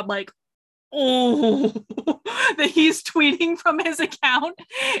the stuff I'm like, oh, that he's tweeting from his account.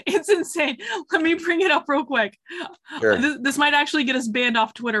 It's insane. Let me bring it up real quick. Sure. This might actually get us banned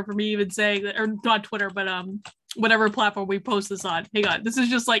off Twitter for me even saying that, or not Twitter, but whatever platform we post this on. Hang on. This is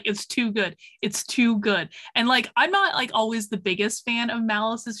just like, it's too good. It's too good. And like, I'm not like always the biggest fan of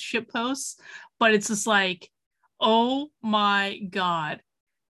Malice's shit posts, but it's just like, oh my God.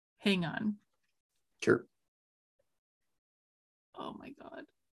 Hang on. Sure. Oh my God.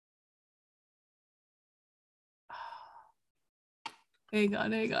 Hang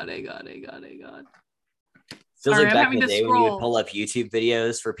on. Feels like back in the day when you would pull up YouTube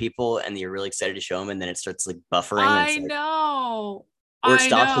videos for people and you're really excited to show them, and then it starts like buffering. I know. Or it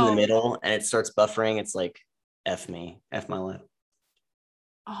stops in the middle and it starts buffering. It's like, F me, F my life.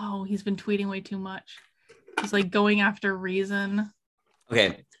 Oh, he's been tweeting way too much. He's like going after Reason.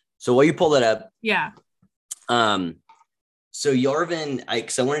 Okay, so while you pull that up, yeah. So Yarvin,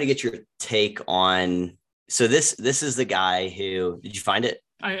 because I wanted to get your take on. So this is the guy who, did you find it?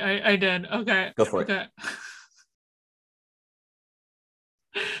 I did. Okay. Go for it.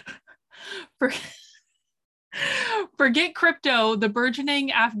 Forget crypto. The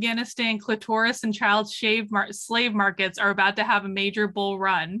burgeoning Afghanistan clitoris and child slave markets are about to have a major bull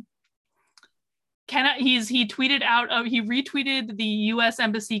run. He retweeted the U.S.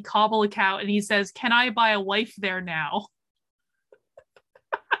 Embassy Kabul account, and he says, "Can I buy a wife there now?"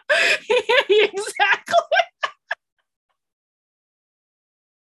 Exactly.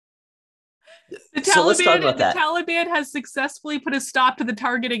 So let's talk about that. The Taliban has successfully put a stop to the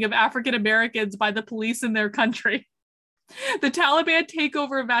targeting of African Americans by the police in their country. The Taliban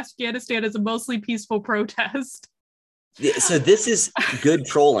takeover of Afghanistan is a mostly peaceful protest. So this is good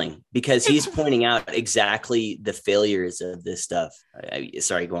trolling because he's pointing out exactly the failures of this stuff.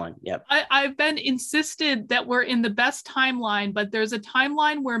 Sorry, go on. Yep. I've been insisted that we're in the best timeline, but there's a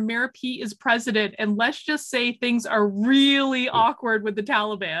timeline where Mayor Pete is president, and let's just say things are really awkward with the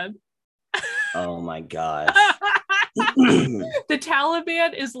Taliban. Oh my gosh. The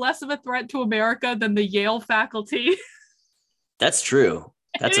Taliban is less of a threat to America than the Yale faculty. That's true.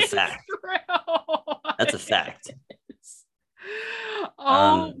 That's a fact. That's a fact.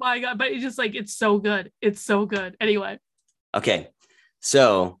 Oh my God. But it's just like, it's so good. It's so good. Anyway. Okay.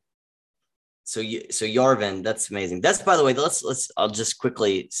 So Yarvin, that's amazing. That's, by the way, I'll just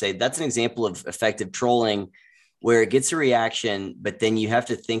quickly say that's an example of effective trolling where it gets a reaction, but then you have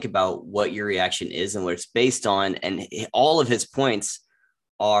to think about what your reaction is and what it's based on. And all of his points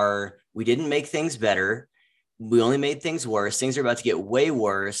are, we didn't make things better. We only made things worse. Things are about to get way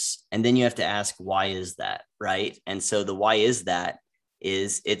worse. And then you have to ask, why is that? Right. And so the why is that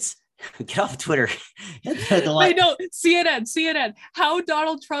is it's get off Twitter. I know. CNN. How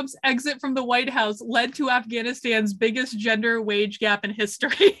Donald Trump's exit from the White House led to Afghanistan's biggest gender wage gap in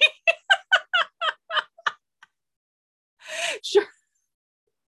history. Sure.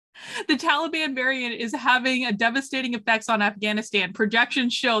 The Taliban variant is having a devastating effects on Afghanistan.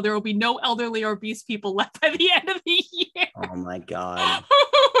 Projections show there will be no elderly or obese people left by the end of the year. Oh my God.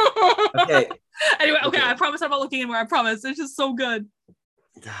 Okay. Anyway, okay. I promise I'm not looking anywhere. I promise. It's just so good.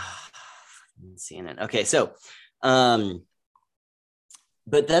 CNN. Okay, so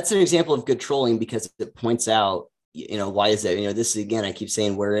but that's an example of good trolling because it points out, why is that? This is, again, I keep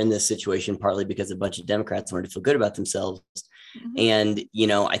saying we're in this situation partly because a bunch of Democrats wanted to feel good about themselves. Mm-hmm. And,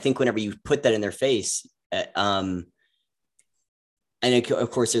 I think whenever you put that in their face, and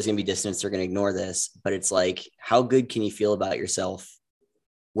of course there's going to be dissonance, they're going to ignore this, but it's like, how good can you feel about yourself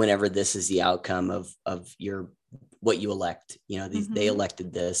whenever this is the outcome of what you elect? Mm-hmm. They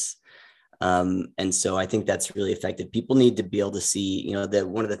elected this. And so I think that's really effective. People need to be able to see, that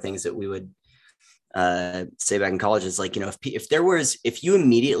one of the things that we would say back in college is like, if you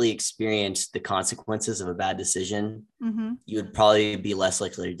immediately experienced the consequences of a bad decision, mm-hmm. you would probably be less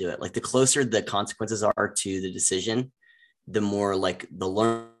likely to do it. Like the closer the consequences are to the decision, the more like the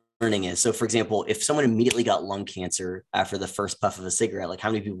learning is. So for example, if someone immediately got lung cancer after the first puff of a cigarette, like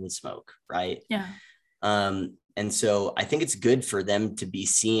how many people would smoke? Right. Yeah. And so I think it's good for them to be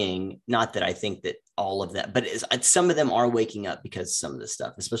seeing, not that I think that all of that, but some of them are waking up because of some of this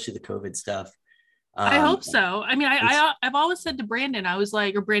stuff, especially the COVID stuff. I hope so. I mean, I've always said to Brandon, I was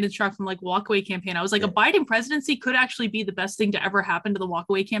like, or Brandon Struck from like Walkaway campaign, I was like, a Biden presidency could actually be the best thing to ever happen to the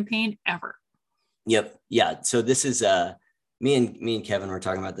Walkaway campaign ever. Yep. Yeah. So this is me and Kevin were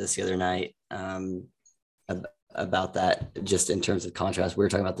talking about this the other night about that, just in terms of contrast. We were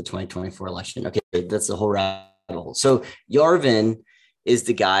talking about the 2024 election. Okay, that's the whole rabbit hole. So Yarvin is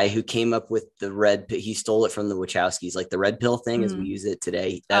the guy who came up with the red. He stole it from the Wachowskis, like the red pill thing as we use it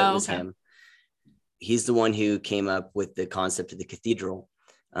today. That was him. He's the one who came up with the concept of the cathedral,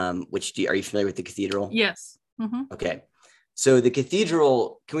 are you familiar with the cathedral? Yes. Mm-hmm. Okay. So the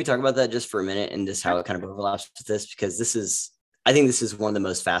cathedral, can we talk about that just for a minute and just how it kind of overlaps with this? Because I think this is one of the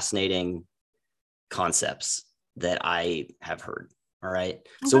most fascinating concepts that I have heard. All right. Okay.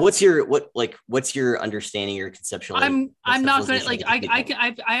 So what's your understanding, your conceptual? I'm not going to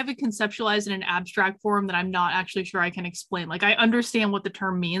I have it conceptualized in an abstract form that I'm not actually sure I can explain. Like I understand what the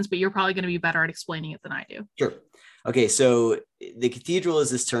term means, but you're probably going to be better at explaining it than I do. Sure. Okay. So the cathedral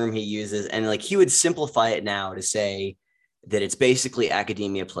is this term he uses, and like he would simplify it now to say that it's basically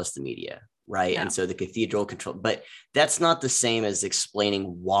academia plus the media. Right. Yeah. And so the cathedral control, but that's not the same as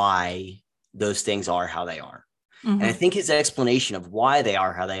explaining why those things are how they are. Mm-hmm. And I think his explanation of why they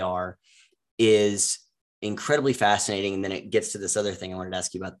are how they are is incredibly fascinating. And then it gets to this other thing I wanted to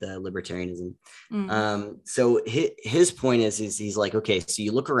ask you about, the libertarianism. Mm-hmm. So his point is he's like, okay, so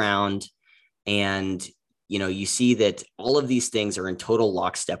you look around and, you see that all of these things are in total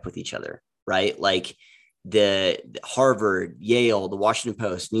lockstep with each other, right? Like the Harvard, Yale, the Washington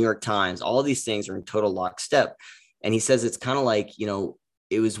Post, New York Times, all of these things are in total lockstep. And he says it's kind of like,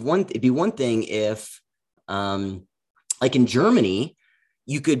 it'd be one thing if, like in Germany,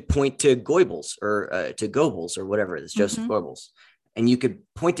 you could point to Goebbels or to Goebbels or whatever it is, Joseph Goebbels, and you could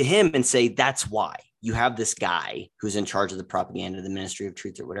point to him and say, that's why you have this guy who's in charge of the propaganda, the Ministry of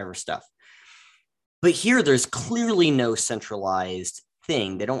Truth or whatever stuff. But here, there's clearly no centralized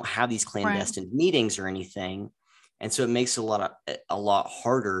thing. They don't have these clandestine meetings or anything. And so it makes it a lot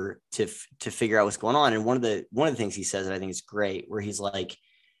harder to figure out what's going on. And one of the things he says that I think is great, where he's like,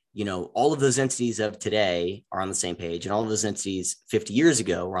 all of those entities of today are on the same page, and all of those entities 50 years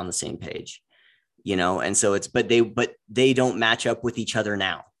ago were on the same page, and so but they don't match up with each other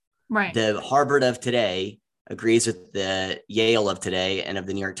now. Right. The Harvard of today agrees with the Yale of today and of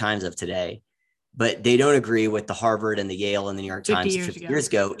the New York Times of today, but they don't agree with the Harvard and the Yale and the New York Times 50 years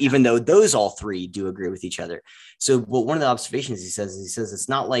ago, even though those all three do agree with each other. So one of the observations he says it's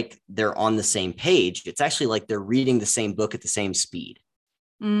not like they're on the same page. It's actually like they're reading the same book at the same speed.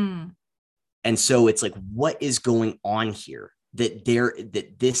 Mm. And so it's like, what is going on here? That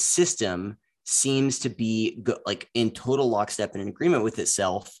this system seems to be like in total lockstep and in agreement with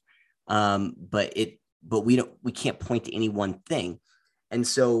itself. But we can't point to any one thing. And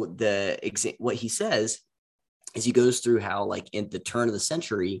so what he says is he goes through how, like, in the turn of the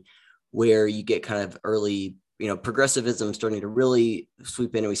century, where you get kind of early, progressivism starting to really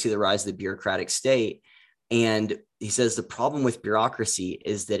sweep in, and we see the rise of the bureaucratic state. And he says the problem with bureaucracy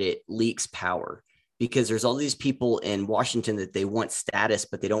is that it leaks power, because there's all these people in Washington that they want status,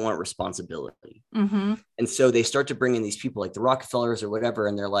 but they don't want responsibility. Mm-hmm. And so they start to bring in these people like the Rockefellers or whatever.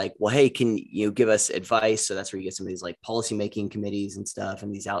 And they're like, well, hey, can you give us advice? So that's where you get some of these like policymaking committees and stuff,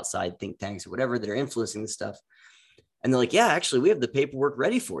 and these outside think tanks or whatever that are influencing this stuff. And they're like, yeah, actually, we have the paperwork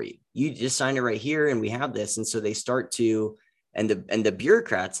ready for you. You just sign it right here, and we have this. And so they start to, and the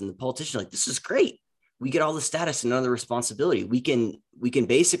bureaucrats and the politicians are like, this is great. We get all the status and none of the responsibility. We can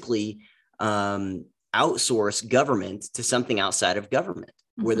basically outsource government to something outside of government,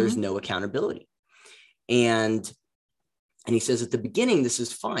 where there's no accountability. And he says at the beginning, this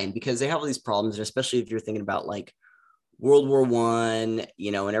is fine because they have all these problems. And especially if you're thinking about like World War I, and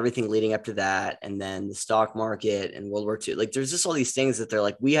everything leading up to that, and then the stock market and World War II, like there's just all these things that they're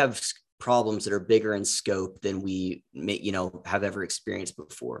like, we have problems that are bigger in scope than we may, have ever experienced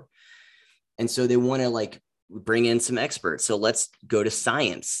before. And so they want to like bring in some experts. So let's go to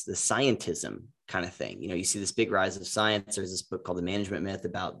science, the scientism kind of thing. You see this big rise of science. There's this book called The Management Myth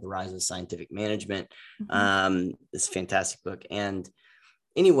about the rise of scientific management. It's a fantastic book. And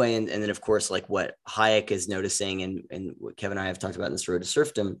anyway, and then of course, like what Hayek is noticing, and what Kevin and I have talked about in this Road to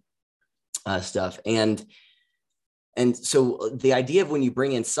Serfdom stuff. And so the idea of when you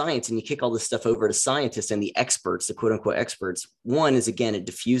bring in science and you kick all this stuff over to scientists and the experts, the quote unquote experts, one is, again, it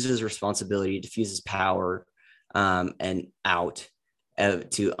diffuses responsibility, it diffuses power and out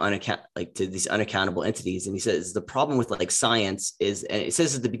to these unaccountable entities. And he says the problem with like science is, and it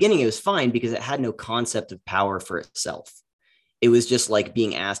says at the beginning it was fine because it had no concept of power for itself. It was just like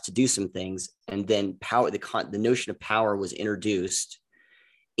being asked to do some things, and then power, the notion of power was introduced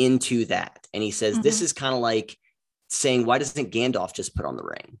into that. And he says this is kind of like saying, why doesn't Gandalf just put on the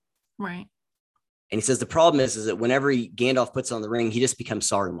ring? Right. And he says the problem is that whenever Gandalf puts on the ring, he just becomes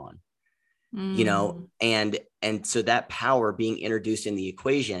Saruman, and so that power being introduced in the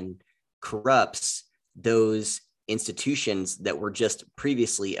equation corrupts those institutions that were just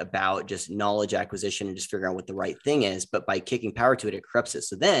previously about just knowledge acquisition and just figuring out what the right thing is. But by kicking power to it, it corrupts it.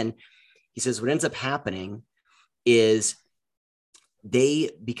 So then he says what ends up happening is they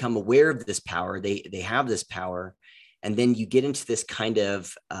become aware of this power. They have this power. And then you get into this kind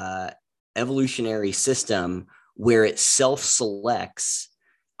of evolutionary system where it self-selects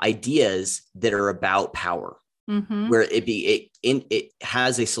ideas that are about power, where it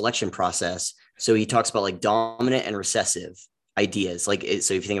has a selection process. So he talks about like dominant and recessive ideas. So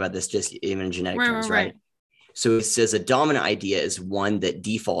if you think about this, just even in genetic terms, right? So it says a dominant idea is one that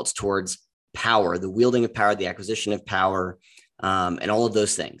defaults towards power, the wielding of power, the acquisition of power, and all of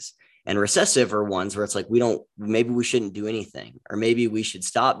those things. And recessive are ones where it's like, maybe we shouldn't do anything, or maybe we should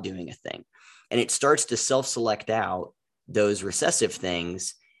stop doing a thing. And it starts to self-select out those recessive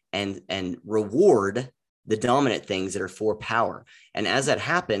things and reward the dominant things that are for power. And as that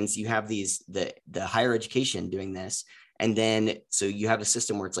happens, you have the higher education doing this. And then, so you have a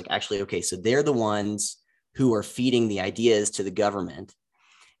system where it's like, actually, okay, so they're the ones who are feeding the ideas to the government,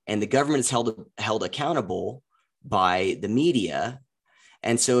 and the government is held accountable by the media.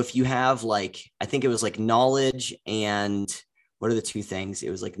 And so if you have like, I think it was like knowledge and what are the two things?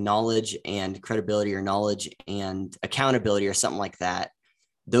 It was like knowledge and credibility, or knowledge and accountability, or something like that.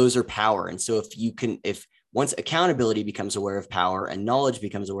 Those are power. And so if once accountability becomes aware of power and knowledge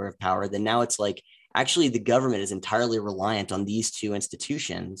becomes aware of power, then now it's like, actually the government is entirely reliant on these two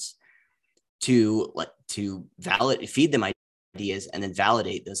institutions to feed them ideas and then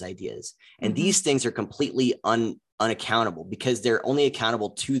validate those ideas. And these things are completely unaccountable because they're only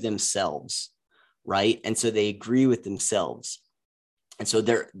accountable to themselves, right? And so they agree with themselves. And so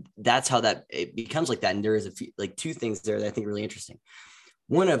that's how that it becomes like that. And there is a few, like two things there that I think are really interesting.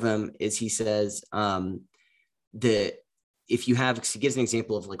 One of them is he says if you have, he gives an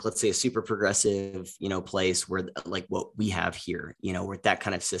example of like, let's say a super progressive, place where like what we have here, where that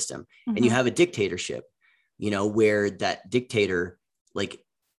kind of system, and you have a dictatorship, where that dictator like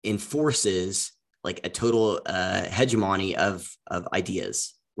enforces like a total hegemony of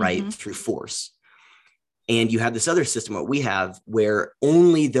ideas, right, through force. And you have this other system, what we have, where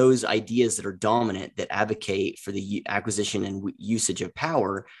only those ideas that are dominant, that advocate for the acquisition and usage of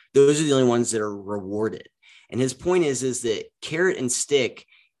power, those are the only ones that are rewarded. And his point is that carrot and stick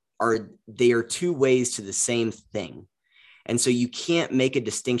are two ways to the same thing. And so you can't make a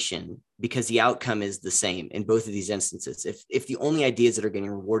distinction because the outcome is the same in both of these instances. If the only ideas that are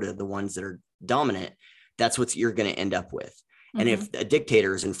getting rewarded are the ones that are dominant, that's what you're going to end up with. And if a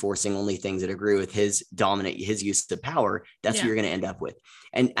dictator is enforcing only things that agree with his use of power, that's what you're going to end up with.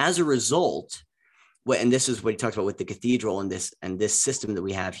 And as a result, and this is what he talks about with the cathedral and this system that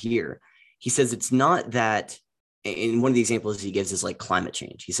we have here, he says it's not that, in one of the examples he gives is like climate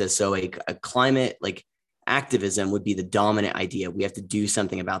change. He says, so a climate like activism would be the dominant idea. We have to do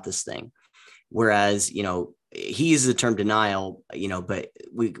something about this thing. Whereas, he uses the term denial, but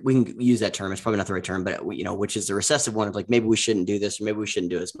we can use that term. It's probably not the right term, but which is the recessive one of like, maybe we shouldn't do this, or maybe we shouldn't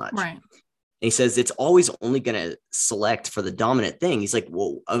do as much. Right. And he says it's always only going to select for the dominant thing. He's like,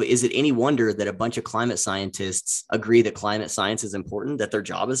 well, is it any wonder that a bunch of climate scientists agree that climate science is important, that their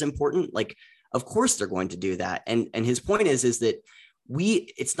job is important? Like, of course they're going to do that. And his point is that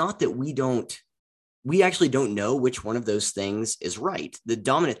it's not that we actually don't know which one of those things is right. The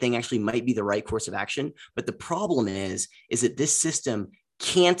dominant thing actually might be the right course of action. But the problem is that this system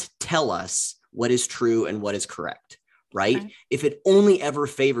can't tell us what is true and what is correct, right? Okay. If it only ever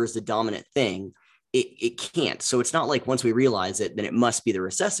favors the dominant thing, it can't. So it's not like once we realize it, then it must be the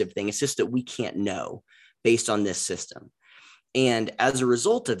recessive thing. It's just that we can't know based on this system. And as a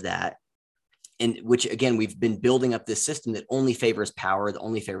result of that, and which, again, we've been building up this system that only favors power, that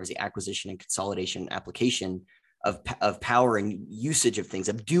only favors the acquisition and consolidation and application of power and usage of things,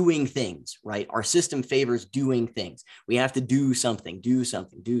 of doing things, right? Our system favors doing things. We have to do something,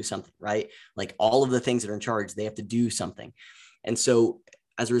 right? Like all of the things that are in charge, they have to do something. And so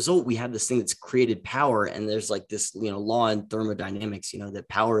as a result, we have this thing that's created power. And there's like this, law in thermodynamics, that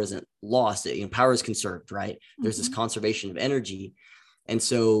power isn't lost, power is conserved, right? There's this conservation of energy. And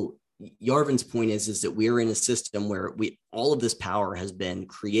so Yarvin's point is that we are in a system where all of this power has been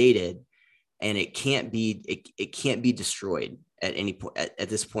created, and it can't be destroyed at any point at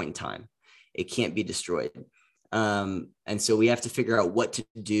this point in time. It can't be destroyed, and so we have to figure out what to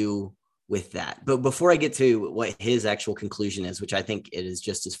do with that. But before I get to what his actual conclusion is, which I think it is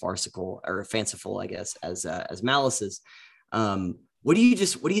just as farcical or fanciful, I guess, as Malice's, what do you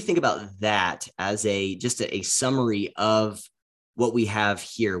think about that as a summary of what we have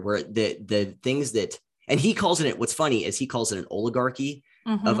here, where the things that, and he calls it, what's funny is he calls it an oligarchy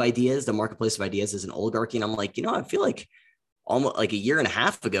of ideas. The marketplace of ideas is an oligarchy. And I'm like, I feel like almost like a year and a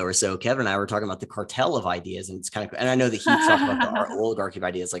half ago or so, Kevin and I were talking about the cartel of ideas, and it's kind of, and I know that he talked about the oligarchy of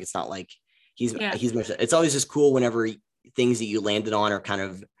ideas. Like, it's not like he's it's always just cool whenever things that you landed on are kind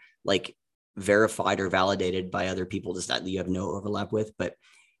of like verified or validated by other people, just that you have no overlap with. But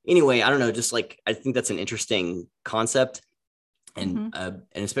anyway, I don't know, just like, I think that's an interesting concept. And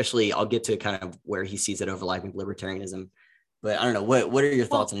especially I'll get to kind of where he sees it overlapping with libertarianism, but I don't know, what are your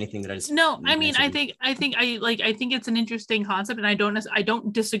thoughts on anything that I just I think it's an interesting concept, and I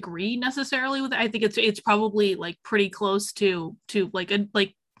don't disagree necessarily with it. I think it's probably like pretty close to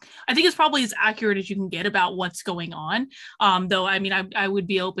I think it's probably as accurate as you can get about what's going on. Though, I mean, I would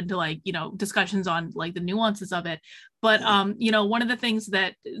be open to discussions on like the nuances of it. But, one of the things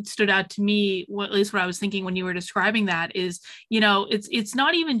that stood out to me, at least what I was thinking when you were describing that is, it's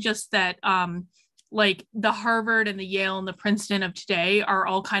not even just that like the Harvard and the Yale and the Princeton of today are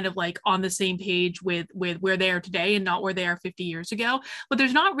all kind of like on the same page with where they are today and not where they are 50 years ago. But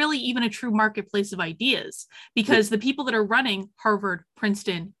there's not really even a true marketplace of ideas, because the people that are running Harvard,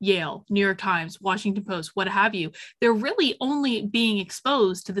 Princeton, Yale, New York Times, Washington Post, what have you, they're really only being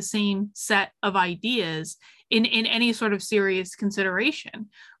exposed to the same set of ideas in any sort of serious consideration,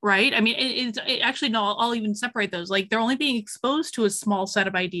 right? I mean, I'll even separate those. Like, they're only being exposed to a small set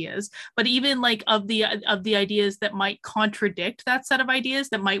of ideas, but even like of the ideas that might contradict that set of ideas,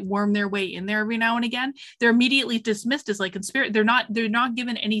 that might worm their way in there every now and again, they're immediately dismissed as like conspiracy. They're not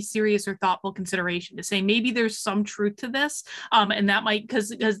given any serious or thoughtful consideration to say maybe there's some truth to this, and that might because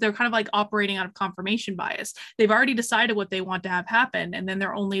they're kind of like operating out of confirmation bias. They've already decided what they want to have happen, and then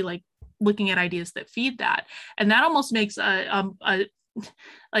they're only like looking at ideas that feed that. And that almost makes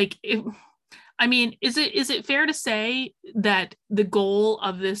like, I mean, is it fair to say that the goal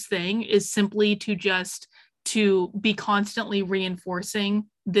of this thing is simply to be constantly reinforcing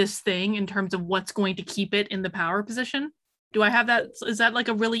this thing in terms of what's going to keep it in the power position? Do I have that? Is that like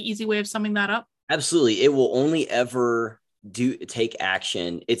a really easy way of summing that up? Absolutely. It will only ever take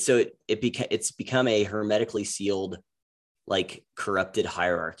action. It's become a hermetically sealed, like, corrupted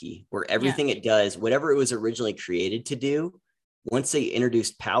hierarchy where everything it does, whatever it was originally created to do, once they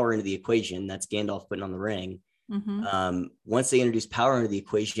introduced power into the equation, that's Gandalf putting on the ring. Once they introduce power into the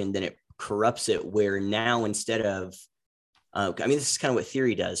equation, then it corrupts it, where now instead of, I mean, this is kind of what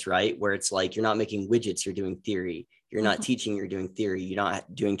theory does, right? Where it's like, you're not making widgets, you're doing theory. You're not teaching, you're doing theory. You're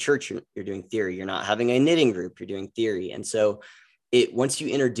not doing church, you're doing theory. You're not having a knitting group, you're doing theory. And so once you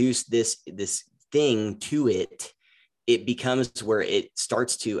introduce this thing to it, it becomes where it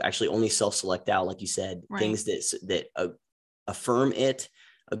starts to actually only self-select out, like you said, things that affirm it,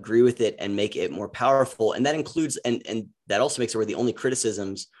 agree with it, and make it more powerful. And that includes, and that also makes it where the only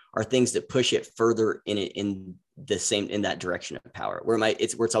criticisms are things that push it further in that direction of power, where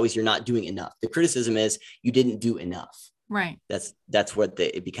it's always, you're not doing enough. The criticism is you didn't do enough. Right. That's what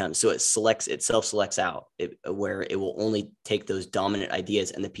it becomes. So it self-selects out, where it will only take those dominant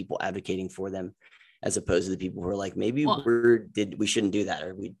ideas and the people advocating for them, as opposed to the people who are like, maybe we shouldn't do that,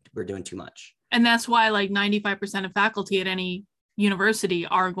 or we're doing too much. And that's why like 95% of faculty at any university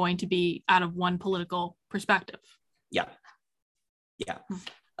are going to be out of one political perspective. Yeah.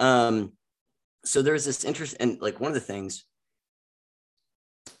 So there's this interest, and like one of the things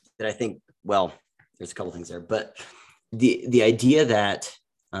that I think, well, there's a couple things there, but the idea that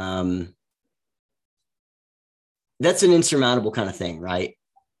that's an insurmountable kind of thing, right?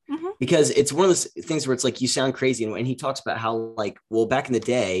 Because it's one of those things where it's like, you sound crazy. And when he talks about how, like, well, back in the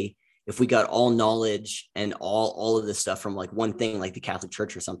day, if we got all knowledge and all of this stuff from like one thing, like the Catholic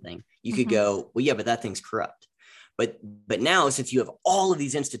Church or something, you could go, well, yeah, but that thing's corrupt. But now, since you have all of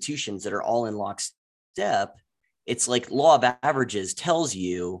these institutions that are all in lockstep, it's like law of averages tells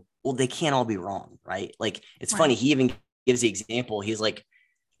you, well, they can't all be wrong, right? Like, it's funny. He even gives the example. He's like,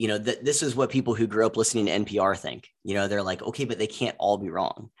 this is what people who grew up listening to NPR think. They're like, okay, but they can't all be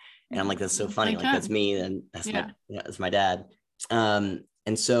wrong. And I'm like, that's so funny. Like, that's me, and that's my dad.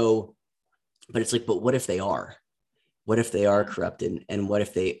 And so, but it's like, but what if they are? What if they are corrupted? And what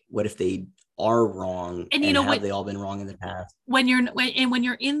if they are wrong? And have they all been wrong in the past? When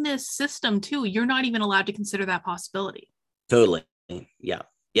you're in this system too, you're not even allowed to consider that possibility. Totally. Yeah.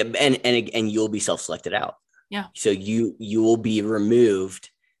 And you'll be self-selected out. Yeah. So you will be removed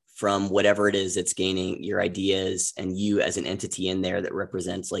from whatever it is that's gaining your ideas, and you as an entity in there that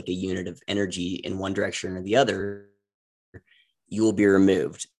represents like a unit of energy in one direction or the other, you will be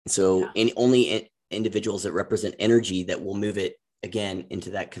removed. So only individuals that represent energy that will move it again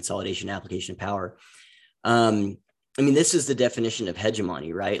into that consolidation application of power. I mean, this is the definition of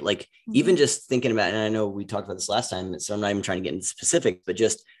hegemony, right? Like, even just thinking about, and I know we talked about this last time, so I'm not even trying to get into specifics, but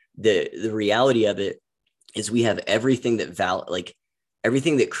just the reality of it is, we have everything that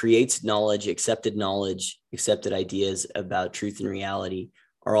everything that creates knowledge, accepted ideas about truth and reality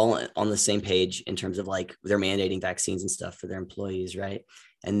are all on the same page in terms of like, they're mandating vaccines and stuff for their employees, right?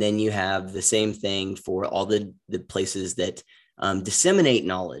 And then you have the same thing for all the places that disseminate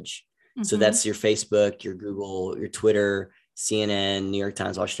knowledge. So that's your Facebook, your Google, your Twitter, CNN, New York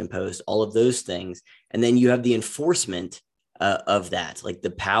Times, Washington Post, all of those things. And then you have the enforcement of that, like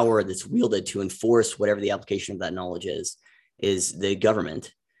the power that's wielded to enforce whatever the application of that knowledge is the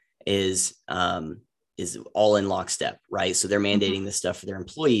government, is all in lockstep, right? So they're mandating this stuff for their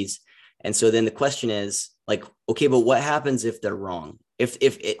employees. And so then the question is like, okay, but what happens if they're wrong? If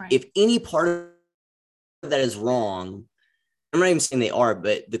any part of that is wrong, I'm not even saying they are,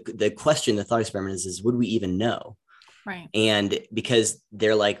 but the question, the thought experiment is would we even know? Right. And because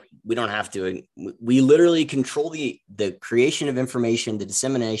they're like, we don't have to, we literally control the creation of information, the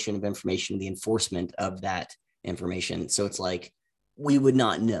dissemination of information, the enforcement of that information. So it's like, we would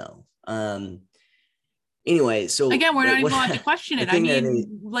not know. Anyway, so again, we're not even allowed to question it. I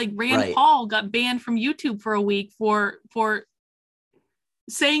mean, like Rand Paul got banned from YouTube for a week for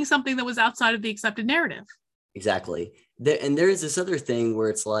saying something that was outside of the accepted narrative. Exactly. And there's this other thing where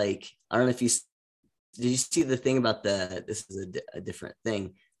it's like, I don't know if did you see the thing about this is a different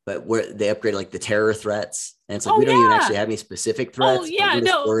thing, but where they upgraded like the terror threats, and it's like, we don't even actually have any specific threats. We're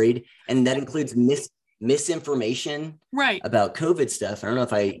just worried. And that includes misinformation about COVID stuff. I don't know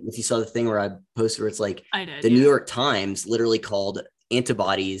if you saw the thing where I posted where it's like, New York Times literally called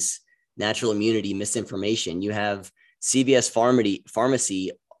antibodies natural immunity misinformation. You have CVS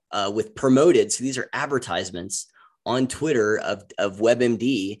pharmacy with promoted. So these are advertisements on Twitter of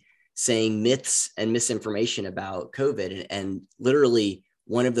WebMD saying myths and misinformation about COVID. And literally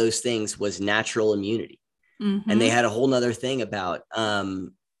one of those things was natural immunity. Mm-hmm. And they had a whole nother thing about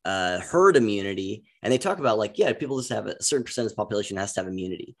herd immunity. And they talk about like, yeah, people just have a certain percentage of the population has to have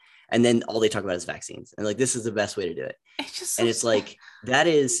immunity. And then all they talk about is vaccines. And like, this is the best way to do it. It's like, that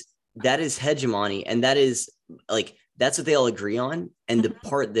is hegemony. And that is like, that's what they all agree on. And the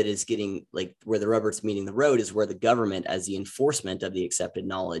part that is getting like where the rubber's meeting the road is where the government, as the enforcement of the accepted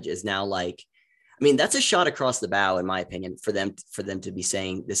knowledge, is now like, I mean, that's a shot across the bow, in my opinion, for them to be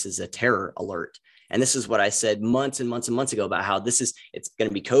saying this is a terror alert. And this is what I said months and months and months ago about how it's going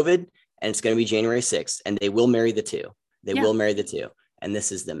to be COVID and it's going to be January 6th, and they will marry the two. They will marry the two. And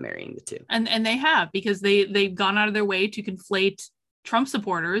this is them marrying the two. And they have, because they've gone out of their way to conflate Trump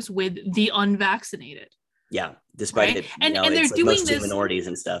supporters with the unvaccinated. Yeah, despite it, and they're like doing this minorities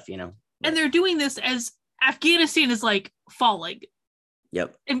and stuff, and they're doing this as Afghanistan is like falling.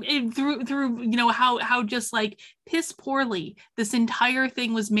 Yep. And through how just like piss poorly this entire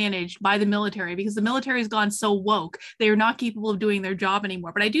thing was managed by the military, because the military has gone so woke, they are not capable of doing their job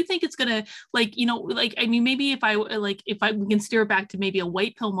anymore. But I do think it's gonna maybe if we can steer it back to maybe a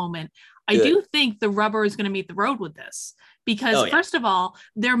white pill moment. I do think the rubber is going to meet the road with this, because first of all,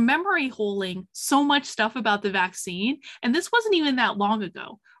 they're memory holding so much stuff about the vaccine. And this wasn't even that long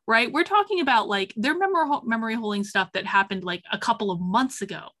ago, right? We're talking about like their memory holding stuff that happened like a couple of months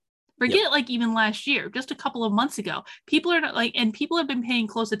ago. Forget like even last year, just a couple of months ago. People are not like, and people have been paying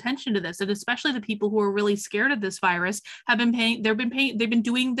close attention to this. And especially the people who are really scared of this virus they've been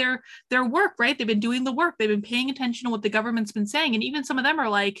doing their work, right? They've been doing the work. They've been paying attention to what the government's been saying. And even some of them are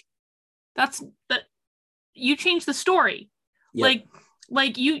like, that you changed the story. Yep.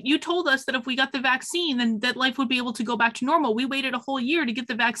 Like you told us that if we got the vaccine, then that life would be able to go back to normal. We waited a whole year to get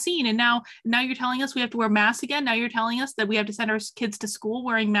the vaccine. And now you're telling us we have to wear masks again. Now you're telling us that we have to send our kids to school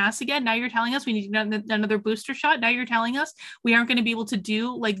wearing masks again. Now you're telling us we need another booster shot. Now you're telling us we aren't going to be able to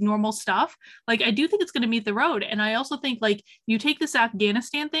do like normal stuff. Like, I do think it's going to meet the road. And I also think like you take this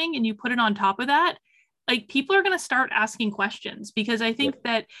Afghanistan thing and you put it on top of that, like people are going to start asking questions, because I think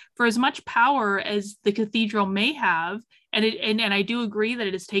that for as much power as the cathedral may have, and I do agree that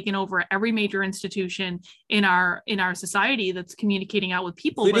it has taken over every major institution in our society that's communicating out with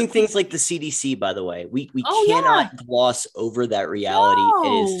people, including things like the CDC, by the way. We cannot gloss over that reality. No.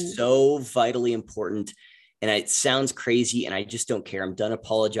 It is so vitally important. And it sounds crazy, and I just don't care. I'm done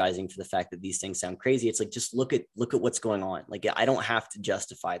apologizing for the fact that these things sound crazy. It's like, just look at what's going on. Like, I don't have to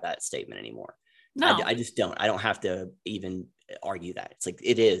justify that statement anymore. No, I just don't. I don't have to even argue that. It's like,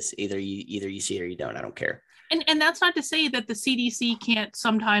 it is either you see it or you don't. I don't care. And that's not to say that the CDC can't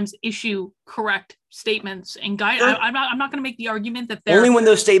sometimes issue correct statements and guide. Sure. I'm not going to make the argument that they're only when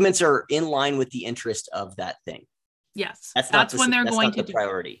those statements are in line with the interest of that thing. Yes, that's when they're going to do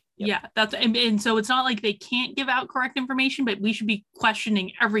priority. Yep. Yeah, that's and so it's not like they can't give out correct information, but we should be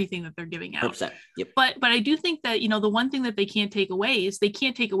questioning everything that they're giving out. 100%. Yep. But I do think that the one thing that they can't take away is they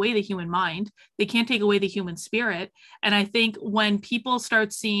can't take away the human mind. They can't take away the human spirit. And I think when people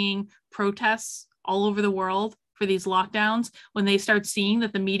start seeing protests all over the world for these lockdowns, when they start seeing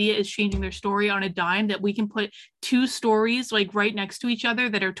that the media is changing their story on a dime, that we can put two stories like right next to each other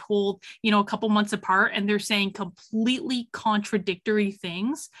that are told, a couple months apart, and they're saying completely contradictory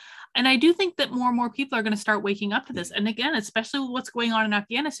things. And I do think that more and more people are going to start waking up to this. And again, especially with what's going on in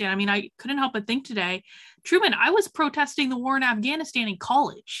Afghanistan. I mean, I couldn't help but think today, Truman, I was protesting the war in Afghanistan in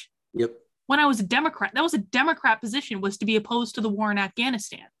college. Yep. When I was a Democrat, that was a Democrat position, was to be opposed to the war in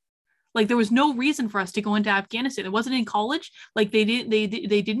Afghanistan. Like, there was no reason for us to go into Afghanistan. It wasn't in college. Like, they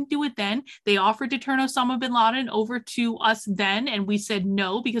didn't do it then. They offered to turn Osama bin Laden over to us then, and we said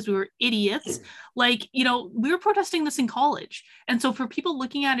no because we were idiots. Like, we were protesting this in college. And so for people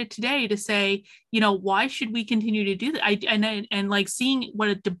looking at it today to say, why should we continue to do that? And like seeing what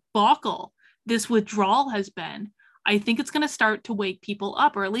a debacle this withdrawal has been, I think it's going to start to wake people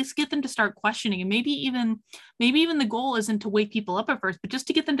up, or at least get them to start questioning. And maybe even the goal isn't to wake people up at first, but just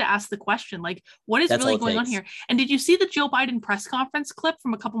to get them to ask the question, like, what is really going on here? And did you see the Joe Biden press conference clip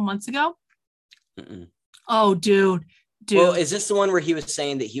from a couple months ago? Mm-mm. Oh, dude. Well, is this the one where he was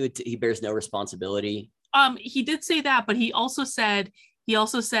saying that he bears no responsibility? He did say that, but he also said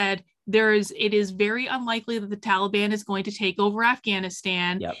it is very unlikely that the Taliban is going to take over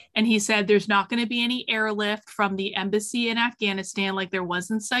Afghanistan. Yep. And he said there's not going to be any airlift from the embassy in Afghanistan like there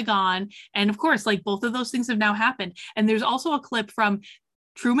was in Saigon. And of course, like, both of those things have now happened. And there's also a clip from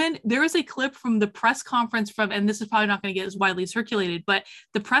Truman. There is a clip from the press conference and this is probably not going to get as widely circulated, but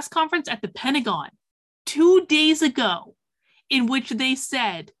the press conference at the Pentagon 2 days ago, in which they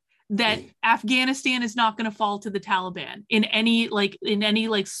said that Afghanistan is not going to fall to the Taliban in any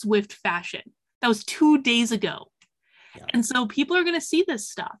swift fashion. That was 2 days ago. Yeah. And so people are going to see this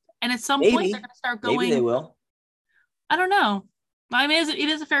stuff. And at some point they're going to start going. Maybe they will. I don't know. I mean, it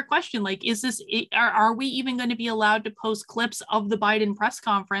is a fair question. Like, are we even going to be allowed to post clips of the Biden press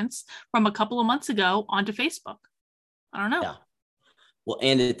conference from a couple of months ago onto Facebook? I don't know. Yeah. Well,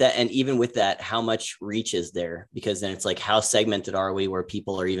 and even with that, how much reach is there? Because then it's like, how segmented are we where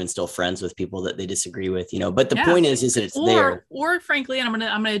people are even still friends with people that they disagree with, but the point is that it's there. Or frankly, and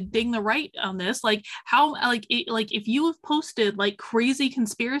I'm gonna ding the right on this, like how, if you have posted like crazy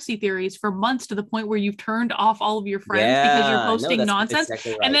conspiracy theories for months to the point where you've turned off all of your friends because you're posting nonsense,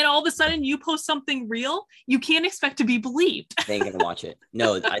 exactly right. And then all of a sudden you post something real, you can't expect to be believed. They ain't gonna watch it.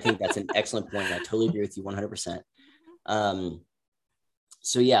 No, I think that's an excellent point. I totally agree with you 100%.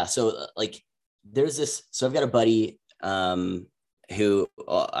 So yeah, so like there's this, so I've got a buddy who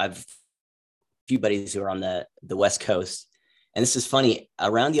I've a few buddies who are on the West Coast. And this is funny,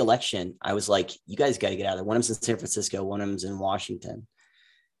 around the election, I was like, you guys got to get out of there. One of them's in San Francisco, one of them's in Washington.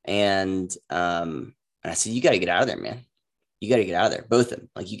 And I said, you got to get out of there, man. You got to get out of there. Both of them.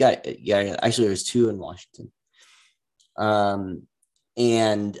 Like you got actually there's two in Washington.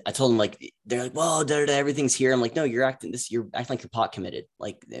 And I told them, like, they're like, well, everything's here. I'm like, no, you're acting like you're pot committed,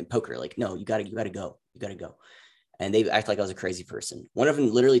 like in poker. Like, no, you gotta go. And they act like I was a crazy person. One of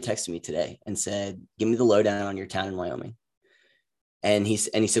them literally texted me today and said, give me the lowdown on your town in Wyoming. And he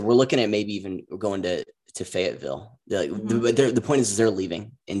said, we're looking at maybe even going to Fayetteville. The point is they're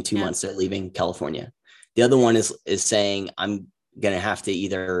leaving in 2 months. They're leaving California. The other one is saying, I'm going to have to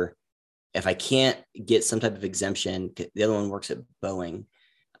either, if I can't get some type of exemption, the other one works at Boeing.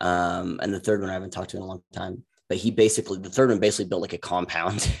 And the third one I haven't talked to in a long time, but the third one basically built like a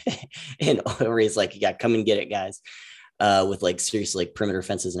compound and where he's like, yeah, come and get it, guys. With like seriously like perimeter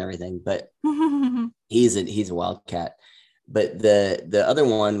fences and everything, but he's a wildcat. But the other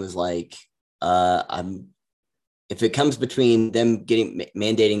one was like, if it comes between them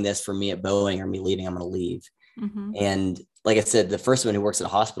mandating this for me at Boeing or me leaving, I'm going to leave. Mm-hmm. And like I said, the first one who works at a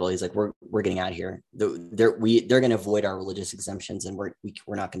hospital, he's like, we're getting out of here. They're going to avoid our religious exemptions, and we're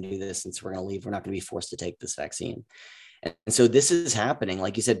not going to do this. And so we're going to leave. We're not going to be forced to take this vaccine. And so this is happening.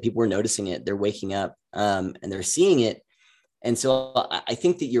 Like you said, people are noticing it. They're waking up and they're seeing it. And so I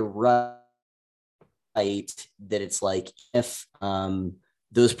think that you're right that it's like, if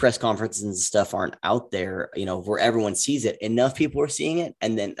those press conferences and stuff aren't out there, where everyone sees it, enough people are seeing it.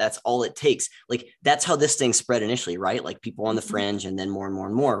 And then that's all it takes. Like, that's how this thing spread initially, right? Like people on the fringe and then more and more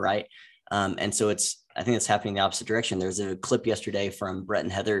and more. Right. And so I think it's happening the opposite direction. There's a clip yesterday from Brett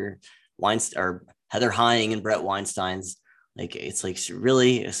and Heather Weinstein, or Heather Hying and Brett Weinstein's, like, it's like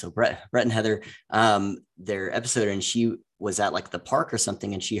really, so Brett and Heather, their episode, and she was at like the park or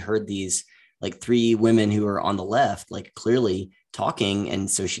something. And she heard these like three women who are on the left, like clearly talking. And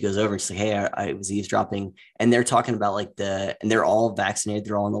so she goes over and she's like, hey, I was eavesdropping. And they're talking about like and they're all vaccinated.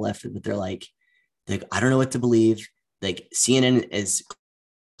 They're all on the left, but they're like, I don't know what to believe. Like CNN is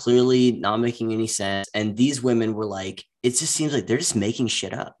clearly not making any sense. And these women were like, it just seems like they're just making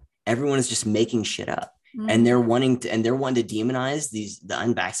shit up. Everyone is just making shit up. Mm-hmm. And they're wanting to demonize the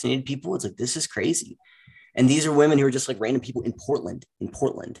unvaccinated people. It's like, this is crazy. And these are women who are just like random people in Portland.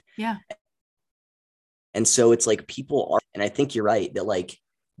 Yeah. And so it's like people are, and I think you're right that like,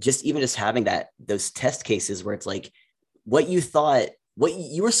 just having those test cases where it's like what you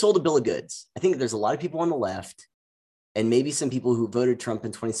were sold a bill of goods. I think there's a lot of people on the left and maybe some people who voted Trump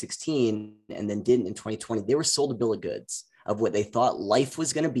in 2016 and then didn't in 2020. They were sold a bill of goods of what they thought life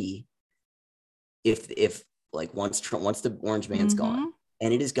was going to be if like once the orange man's gone,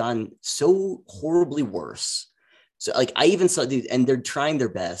 and it has gone so horribly worse. So like I even saw, and they're trying their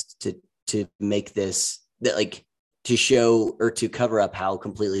best to make this, that like to show or to cover up how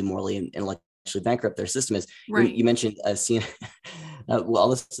completely morally and intellectually bankrupt their system is. Right. You mentioned CNN, all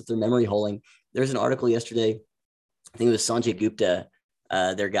this stuff they're memory holing. There's an article yesterday, I think it was Sanjay Gupta,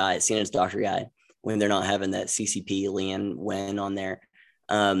 their guy, CNN's doctor guy, when they're not having that CCP Leanne Wen on there,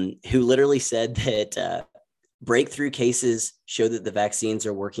 who literally said that breakthrough cases show that the vaccines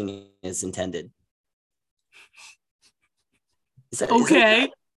are working as intended. Is that right?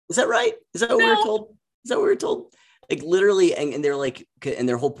 Is that what we were told? Is that what we were told? Like literally, and they're like, and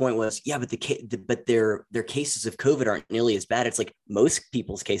their whole point was, yeah, but their cases of COVID aren't nearly as bad. It's like most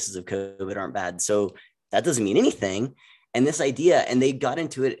people's cases of COVID aren't bad, so that doesn't mean anything. And this idea, and they got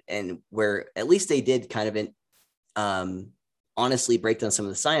into it, and where at least they did kind of honestly break down some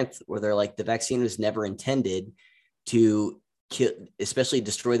of the science, where they're like, the vaccine was never intended to especially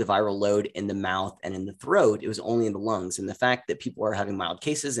destroy the viral load in the mouth and in the throat. It was only in the lungs. And the fact that people are having mild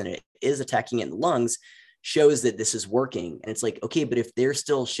cases and it is attacking it in the lungs shows that this is working. And it's like, okay, but if they're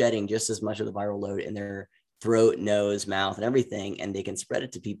still shedding just as much of the viral load in their throat, nose, mouth, and everything, and they can spread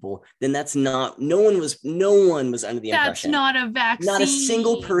it to people, then that's not, no one was under the impression. That's not a vaccine. Not a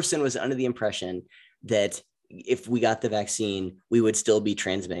single person was under the impression that if we got the vaccine, we would still be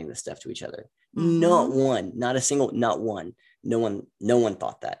transmitting this stuff to each other. Not one, not a single, not one. No one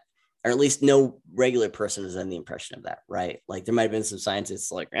thought that, or at least no regular person was under the impression of that, right? Like there might've been some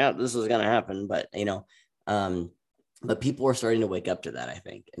scientists like, yeah, this is going to happen, but but people are starting to wake up to that, I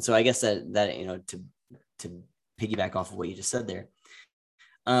think. And so I guess that to piggyback off of what you just said there,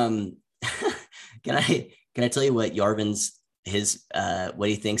 can I tell you what Yarvin's what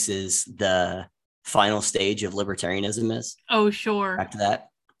he thinks is the final stage of libertarianism is? Oh, sure. Back to that.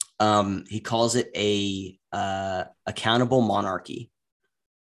 He calls it a accountable monarchy.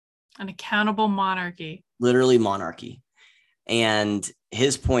 An accountable monarchy. Literally monarchy. And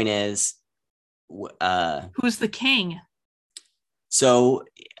his point is, who's the king? So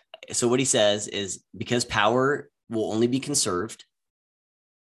what he says is, because power will only be conserved,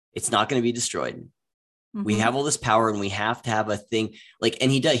 it's not going to be destroyed. We have all this power and we have to have a thing like,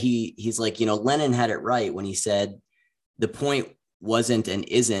 and he's like, Lenin had it right when he said the point wasn't and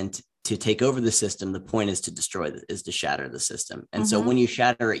isn't to take over the system. The point is to shatter the system. And so when you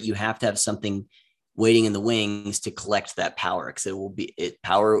shatter it, you have to have something waiting in the wings to collect that power, because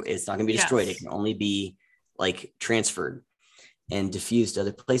power it's not going to be destroyed. Yes. It can only be like transferred and diffused to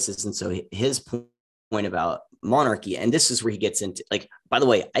other places. And so his point about monarchy, and this is where he gets into, like, by the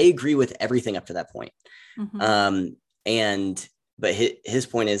way, I agree with everything up to that point. But his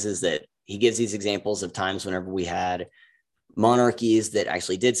point is that he gives these examples of times whenever we had monarchies that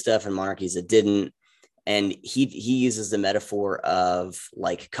actually did stuff and monarchies that didn't. And he uses the metaphor of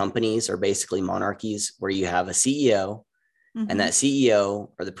like companies are basically monarchies, where you have a CEO and that CEO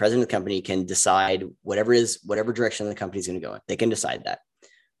or the president of the company can decide whatever direction the company is going to go in. They can decide that.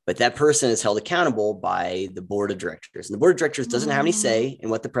 But that person is held accountable by the board of directors. And the board of directors doesn't have any say in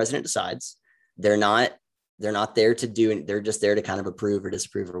what the president decides. They're not there to do, they're just there to kind of approve or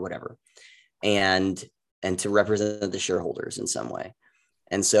disapprove or whatever. And to represent the shareholders in some way.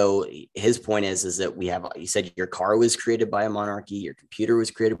 And so his point is that we have, you said your car was created by a monarchy, your computer was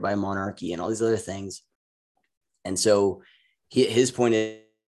created by a monarchy, and all these other things. And so his point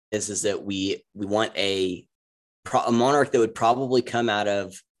is that we want a monarch that would probably come out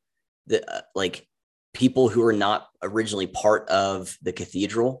of the like people who are not originally part of the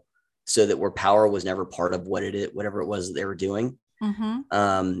cathedral, so that where power was never part of whatever it was that they were doing.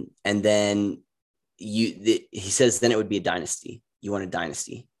 And then he says then it would be a dynasty. You want a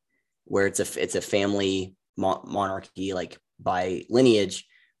dynasty where it's a family monarchy, like by lineage,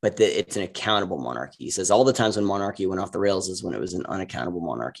 but that it's an accountable monarchy. He says all the times when monarchy went off the rails is when it was an unaccountable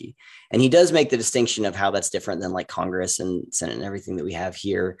monarchy. And he does make the distinction of how that's different than like Congress and Senate and everything that we have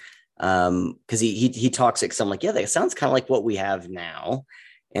here. Because he talks like something like, yeah, that sounds kind of like what we have now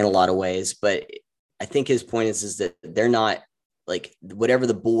in a lot of ways. But I think his point is that they're not like, whatever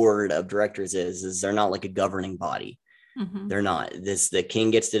the board of directors is they're not like a governing body. They're not. The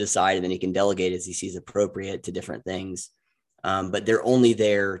king gets to decide, and then he can delegate as he sees appropriate to different things. But they're only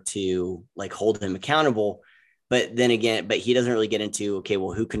there to like hold him accountable. But then again, he doesn't really get into, okay,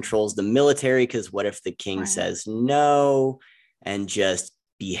 well, who controls the military? Because what if the king says no and just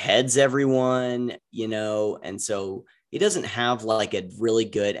beheads everyone, And so he doesn't have like a really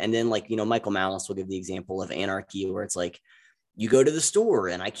good, and then like, Michael Malice will give the example of anarchy, where it's like, you go to the store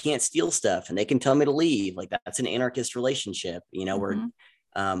and I can't steal stuff and they can tell me to leave. Like that's an anarchist relationship, where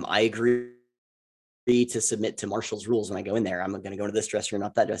I agree to submit to Marshall's rules when I go in there. I'm going to go into this dressing room,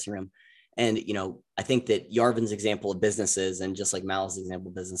 not that dressing room. And, I think that Yarvin's example of businesses, and just like Malice's example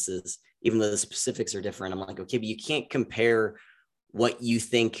of businesses, even though the specifics are different, I'm like, okay, but you can't compare what you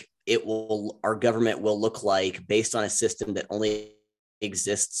think our government will look like based on a system that only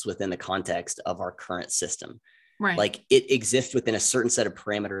exists within the context of our current system. Right. Like it exists within a certain set of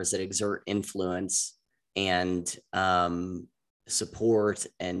parameters that exert influence and support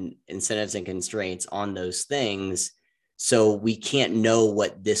and incentives and constraints on those things. So we can't know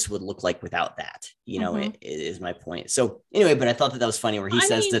what this would look like without that, it is my point. So anyway, but I thought that was funny where he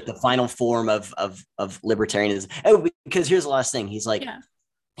says that the final form of libertarianism, because here's the last thing. He's like,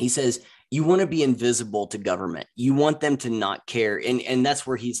 he says, you want to be invisible to government. You want them to not care. And that's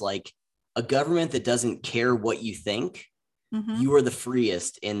where he's like, a government that doesn't care what you think, you are the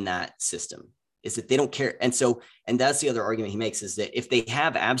freest in that system, is that they don't care. And that's the other argument he makes, is that if they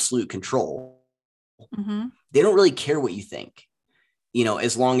have absolute control, Mm-hmm. They don't really care what you think, you know,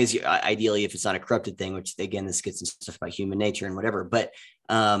 as long as you, ideally, if it's not a corrupted thing, which again, this gets into stuff about human nature and whatever, but,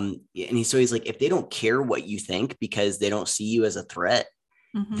 so he's like, if they don't care what you think because they don't see you as a threat,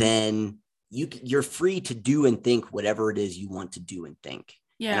 Mm-hmm. then you're free to do and think whatever it is you want to do and think.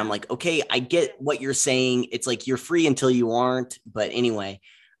 Yeah. And I'm like, okay, I get what you're saying. It's like, you're free until you aren't, but anyway,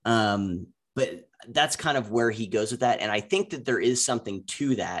 but that's kind of where he goes with that. And I think that there is something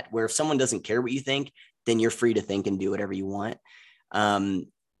to that, where if someone doesn't care what you think, then you're free to think and do whatever you want.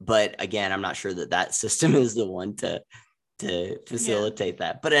 But again, I'm not sure that system is the one to facilitate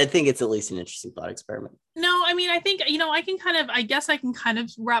that, but I think it's at least an interesting thought experiment. No, I mean, I think, you know, I guess I can kind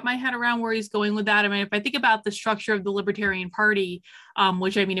of wrap my head around where he's going with that. I mean, if I think about the structure of the Libertarian Party,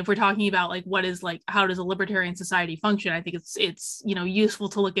 which, I mean, if we're talking about like, what is like, how does a libertarian society function? I think it's, you know, useful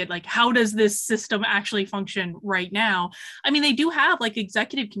to look at like, how does this system actually function right now? I mean, they do have like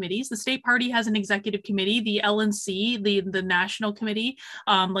executive committees. The state party has an executive committee, the LNC, the national committee,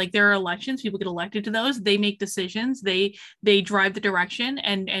 like there are elections, people get elected to those, they make decisions, they drive the direction,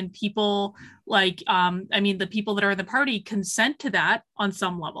 and people like, I mean, the people that are in the party consent to that on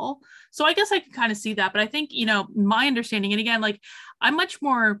some level. So I guess I can kind of see that. But I think, you know, my understanding, and again, like I'm much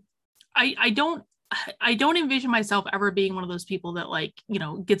more, I don't envision myself ever being one of those people that like, you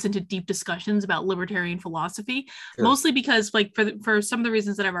know, gets into deep discussions about libertarian philosophy, sure. Mostly because like for some of the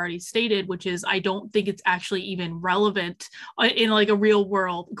reasons that I've already stated, which is I don't think it's actually even relevant in like a real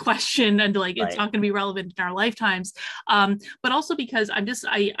world question, and like it's not going to be relevant in our lifetimes. But also because I'm just,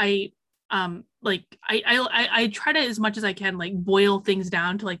 I try to, as much as I can, like boil things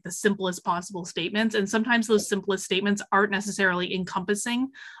down to like the simplest possible statements. And sometimes those simplest statements aren't necessarily encompassing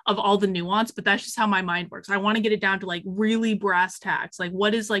of all the nuance, but that's just how my mind works. I want to get it down to like really brass tacks. Like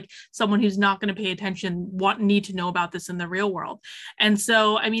what is like someone who's not going to pay attention, need to know about this in the real world. And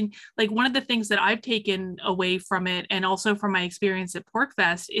so, I mean, like one of the things that I've taken away from it, and also from my experience at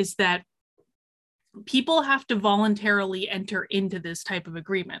PorcFest, is that people have to voluntarily enter into this type of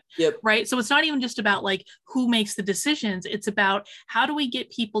agreement, right? So it's not even just about like who makes the decisions. It's about how do we get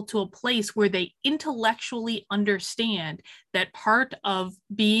people to a place where they intellectually understand that part of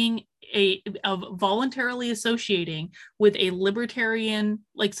being of voluntarily associating with a libertarian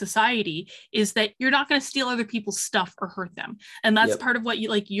like society is that you're not going to steal other people's stuff or hurt them. And that's part of what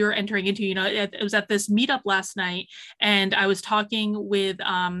you're entering into. You know, it was at this meetup last night, and I was talking with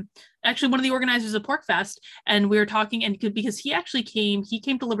actually one of the organizers of PorcFest, and we were talking, and because he came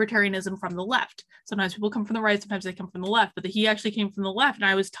to libertarianism from the left. Sometimes people come from the right, sometimes they come from the left, but he actually came from the left. And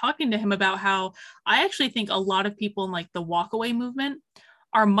I was talking to him about how I actually think a lot of people in like the walkaway movement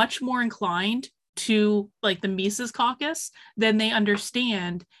are much more inclined to like the Mises Caucus than they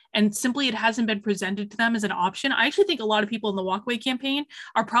understand, and simply it hasn't been presented to them as an option. I actually think a lot of people in the walkaway campaign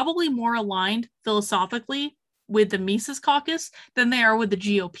are probably more aligned philosophically with the Mises Caucus than they are with the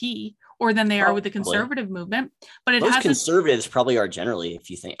GOP, or than they are with the conservative movement. But most conservatives probably are generally, if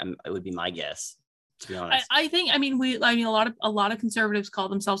you think, it would be my guess, to be honest. I think a lot of conservatives call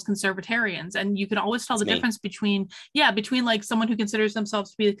themselves conservatarians, and you can always tell the difference between like someone who considers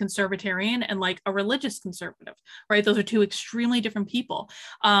themselves to be a conservatarian and like a religious conservative, right? Those are two extremely different people.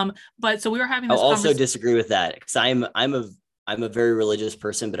 But so we were having this. I'll also disagree with that, because I'm a very religious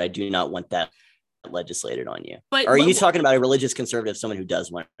person, but I do not want that legislated on you. But are you talking about a religious conservative, someone who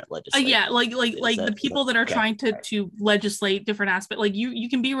does want to legislate? Like the people that are trying to legislate different aspects. Like you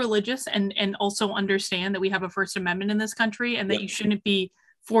can be religious and also understand that we have a First Amendment in this country, and that you shouldn't be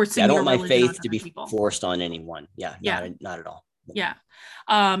forcing. I don't want my faith to be forced on anyone. Not at all. Yeah.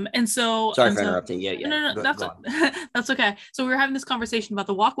 And so sorry for interrupting. No, that's okay. So we were having this conversation about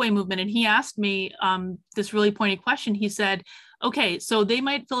the walkway movement, and he asked me this really pointed question. He said, okay, so they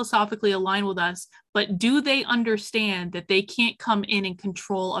might philosophically align with us, but do they understand that they can't come in and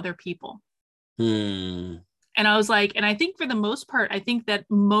control other people? And I was like, and I think for the most part, I think that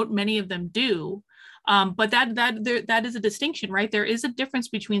many of them do. But that is a distinction, right? There is a difference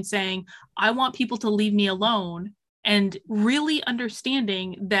between saying, I want people to leave me alone, and really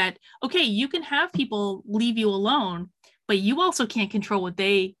understanding that, okay, you can have people leave you alone, but you also can't control what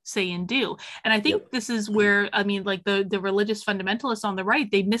they say and do. And I think this is where, I mean, like the religious fundamentalists on the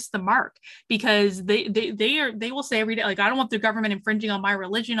right, they miss the mark, because they will say every day, like, I don't want the government infringing on my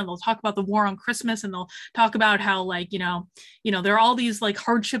religion. And they'll talk about the war on Christmas, and they'll talk about how, like, you know, there are all these like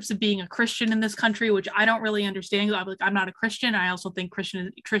hardships of being a Christian in this country, which I don't really understand. I'm not a Christian. I also think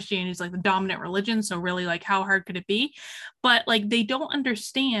Christianity is like the dominant religion. So really, like, how hard could it be? But like, they don't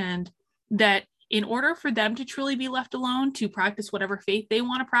understand that in order for them to truly be left alone to practice whatever faith they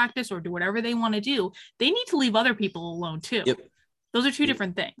want to practice or do whatever they want to do, they need to leave other people alone too. Those are two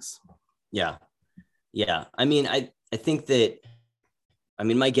different things. Yeah. Yeah. I mean, I think that, I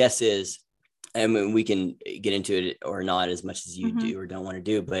mean, my guess is, I mean, we can get into it or not as much as you do or don't want to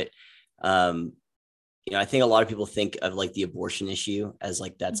do, but, you know, I think a lot of people think of like the abortion issue as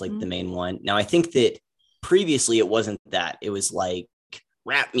like, that's like the main one. Now, I think that previously it wasn't that. It was like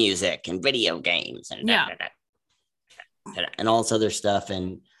rap music and video games and and all this other stuff.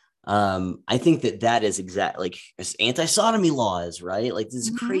 And I think that is exactly like anti-sodomy laws, right? Like this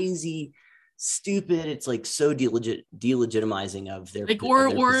is crazy, stupid. It's like so delegitimizing of their like of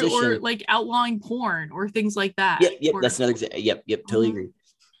their or like outlawing porn or things like that. Yep, that's another example. Yep, totally agree.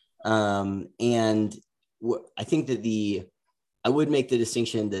 And I think that I would make the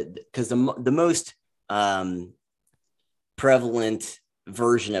distinction that because the most prevalent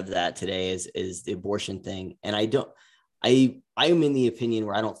version of that today is the abortion thing, and I am in the opinion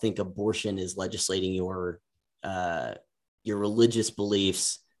where I don't think abortion is legislating your religious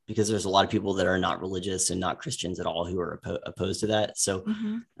beliefs, because there's a lot of people that are not religious and not Christians at all who are opposed to that. So,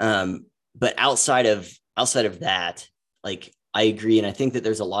 but outside of that, like I agree, and I think that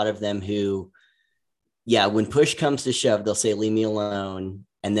there's a lot of them who, yeah, when push comes to shove, they'll say, "Leave me alone,"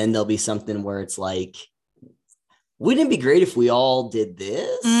 and then there'll be something where it's like, "Wouldn't it be great if we all did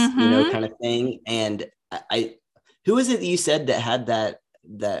this?" You know, kind of thing. And who is it that you said that had that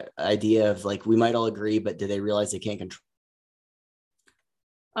idea of like, we might all agree, but do they realize they can't control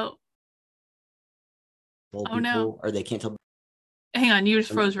people, no, or they can't tell? Hang on, you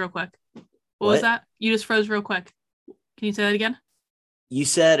just froze real quick. What was that? You just froze real quick. Can you say that again? You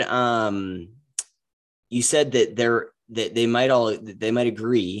said that they might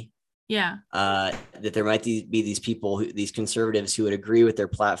agree. Yeah. That there might be these people, these conservatives who would agree with their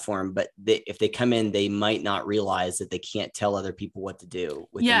platform, but if they come in, they might not realize that they can't tell other people what to do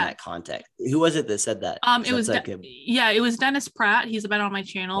within that context. Who was it that said that? It was like it was Dennis Pratt. He's been on my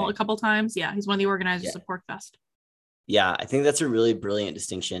channel a couple times. Yeah, he's one of the organizers of PorcFest. Yeah, I think that's a really brilliant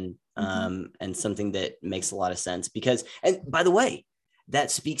distinction, and something that makes a lot of sense, because, and by the way, that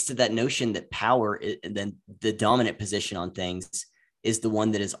speaks to that notion that power, then the dominant position on things, is the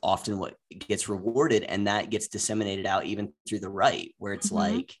one that is often what gets rewarded, and that gets disseminated out even through the right, where it's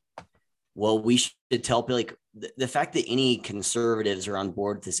like, well, we should tell, like the fact that any conservatives are on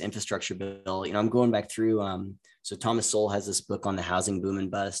board with this infrastructure bill. You know, I'm going back through, so Thomas Sowell has this book on the housing boom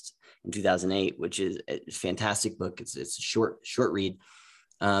and bust in 2008, which is a fantastic book. It's a short read.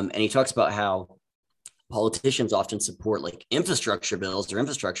 And he talks about how politicians often support like infrastructure bills or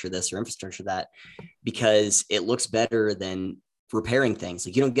infrastructure this or infrastructure that, because it looks better than repairing things.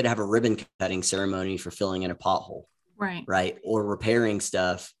 Like you don't get to have a ribbon cutting ceremony for filling in a pothole, right, or repairing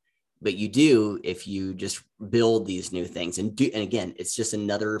stuff, but you do if you just build these new things and again, it's just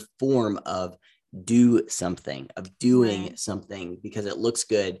another form of doing something, because it looks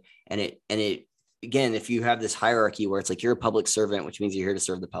good. And it again, if you have this hierarchy where it's like you're a public servant, which means you're here to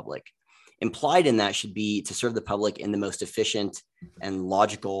serve the public, implied in that should be to serve the public in the most efficient and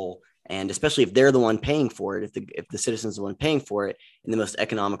logical, and especially if they're the one paying for it, if the citizen's the one paying for it, in the most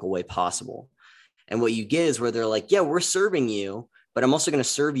economical way possible. And what you get is where they're like, yeah, we're serving you, but I'm also going to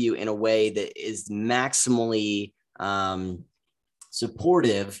serve you in a way that is maximally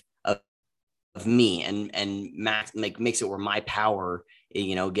supportive of me, and makes it where my power,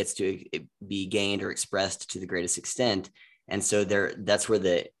 you know, gets to be gained or expressed to the greatest extent. And so that's where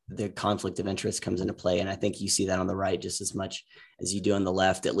the conflict of interest comes into play. And I think you see that on the right just as much as you do on the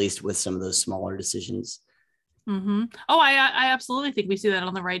left, at least with some of those smaller decisions. Oh, I absolutely think we see that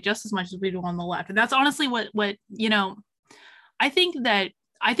on the right just as much as we do on the left. And that's honestly what, you know, I think that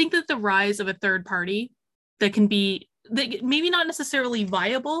the rise of a third party that can be, that maybe not necessarily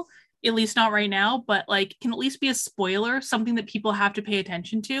viable, at least not right now, but like can at least be a spoiler, something that people have to pay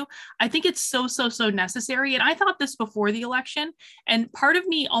attention to. I think it's so necessary. And I thought this before the election, and part of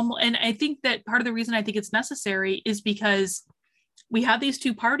me and I think that part of the reason I think it's necessary is because we have these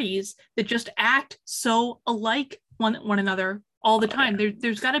two parties that just act so alike one another all the time.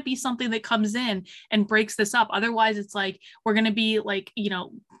 There's got to be something that comes in and breaks this up. Otherwise, it's like we're going to be like, you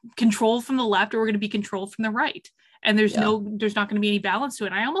know, controlled from the left, or we're going to be controlled from the right. And there's not going to be any balance to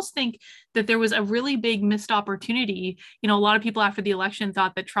it. And I almost think that there was a really big missed opportunity. You know, a lot of people after the election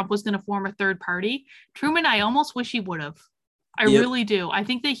thought that Trump was going to form a third party. Truman, I almost wish he would have. I really do. I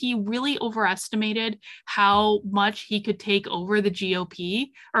think that he really overestimated how much he could take over the GOP,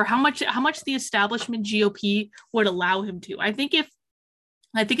 or how much the establishment GOP would allow him to. I think if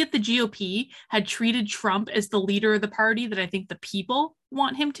the GOP had treated Trump as the leader of the party that I think the people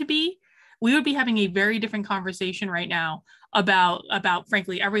want him to be, we would be having a very different conversation right now about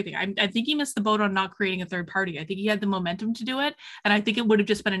frankly everything. I think he missed the boat on not creating a third party. I think he had the momentum to do it, and I think it would have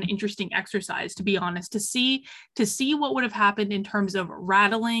just been an interesting exercise, to be honest, to see what would have happened in terms of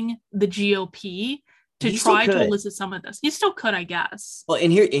rattling the GOP to try to elicit some of this. He still could, I guess. Well,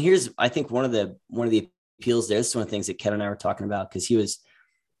 and here's I think one of the appeals there. This is one of the things that Ken and I were talking about, because he was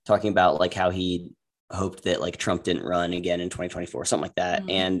talking about like how he hoped that like Trump didn't run again in 2024, something like that.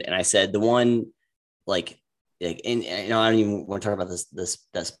 And I said the one and I don't even want to talk about this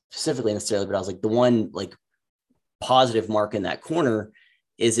specifically necessarily, but I was like, the one like positive mark in that corner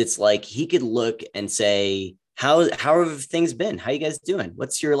is it's like he could look and say, how have things been? How you guys doing?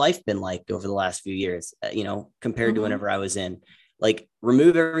 What's your life been like over the last few years? Compared to whenever I was in, like,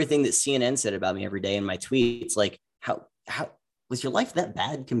 remove everything that CNN said about me every day in my tweets. Like, how was your life that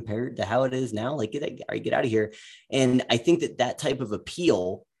bad compared to how it is now? Like, get out of here. And I think that type of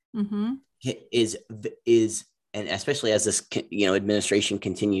appeal is, and especially as this, administration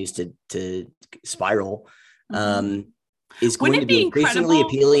continues to spiral, is going to be increasingly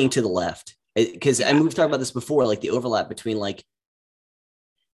appealing to the left. Because I mean, we've talked about this before, like the overlap between like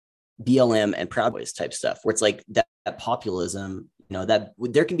BLM and Proud Boys type stuff, where it's like that populism, that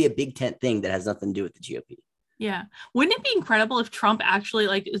there can be a big tent thing that has nothing to do with the GOP. Yeah. Wouldn't it be incredible if Trump actually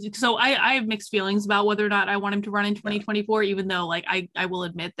so I have mixed feelings about whether or not I want him to run in 2024, even though like I will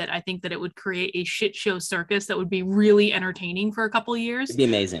admit that I think that it would create a shit show circus that would be really entertaining for a couple of years. It'd be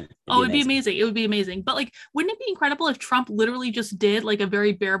amazing. It'd be amazing. It would be amazing. But like, wouldn't it be incredible if Trump literally just did like a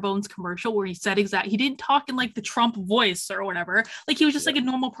very bare bones commercial where he said he didn't talk in like the Trump voice or whatever. Like he was just like a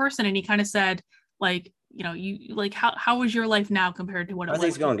normal person, and he kind of said like, you like, how was your life now compared to what it was? How's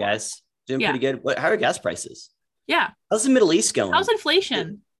things going, guys? Doing pretty good. How are gas prices? Yeah. How's the Middle East going? How's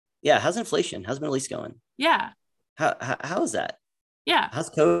inflation? Yeah. How's inflation? How's the Middle East going? Yeah. How is that? Yeah.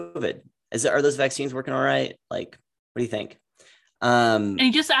 How's COVID? Are those vaccines working all right? Like, what do you think? And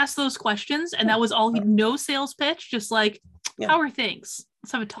he just asked those questions, and that was all. No sales pitch, just like, how are things?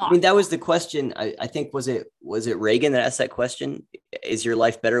 Let's have a talk. I mean, that was the question. I think was it Reagan that asked that question? Is your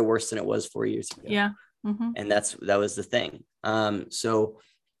life better or worse than it was 4 years ago? Yeah. And that was the thing. So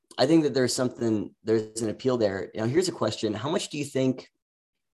I think that there's an appeal there. Here's a question. How much do you think,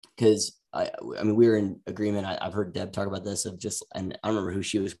 because I mean, we were in agreement. I've heard Deb talk about this and I don't remember who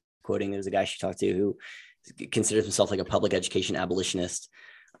she was quoting. There was a guy she talked to who considers himself like a public education abolitionist.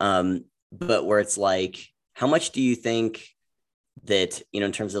 But where it's like, how much do you think that,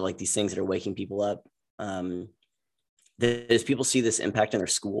 in terms of like these things that are waking people up, that as people see this impact in their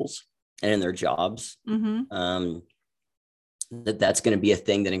schools and in their jobs, that's going to be a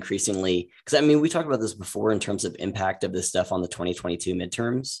thing that increasingly, because I mean, we talked about this before in terms of impact of this stuff on the 2022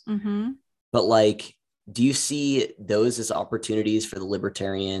 midterms, but like, do you see those as opportunities for the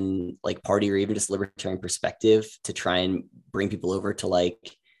Libertarian like party, or even just Libertarian perspective, to try and bring people over to like,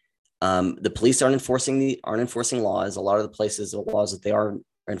 the police aren't enforcing laws. A lot of the places, the laws that they are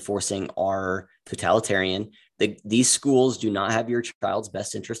enforcing are totalitarian. These schools do not have your child's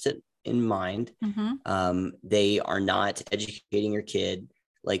best interest in mind. They are not educating your kid.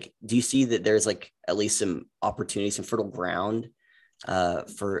 Like, do you see that there's like at least some opportunity, some fertile ground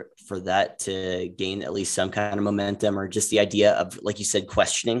for that to gain at least some kind of momentum, or just the idea of, like you said,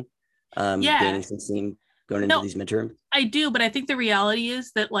 questioning, gaining some steam going into these midterms? I do, but I think the reality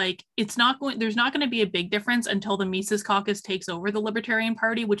is that like there's not going to be a big difference until the Mises Caucus takes over the Libertarian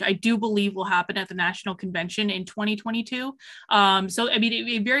Party, which I do believe will happen at the National Convention in 2022. So I mean,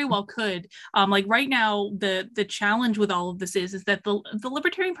 it very well could. Like right now, the challenge with all of this is that the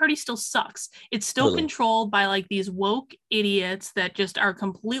Libertarian Party still sucks. It's still controlled by like these woke idiots that just are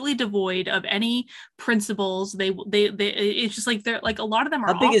completely devoid of any principles. They it's just like they're like, a lot of them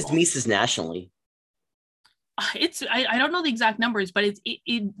are. How big is Mises nationally? I don't know the exact numbers, but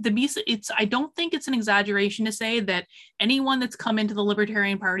I don't think it's an exaggeration to say that anyone that's come into the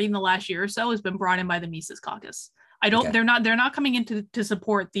Libertarian Party in the last year or so has been brought in by the Mises Caucus. They're not coming in to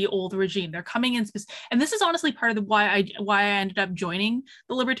support the old regime. They're coming in, and this is honestly part of why I ended up joining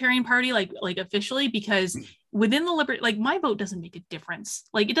the Libertarian Party, like officially, because within the like my vote doesn't make a difference.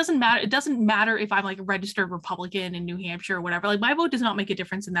 Like it doesn't matter. It doesn't matter if I'm like a registered Republican in New Hampshire or whatever. Like my vote does not make a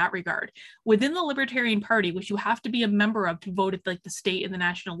difference in that regard. Within the Libertarian Party, which you have to be a member of to vote at like the state and the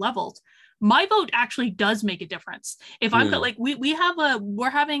national levels, my vote actually does make a difference. If I'm like, we're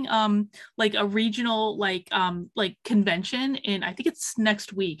having like a regional like convention in, I think it's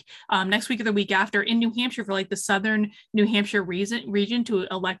next week or the week after, in New Hampshire, for like the southern New Hampshire region to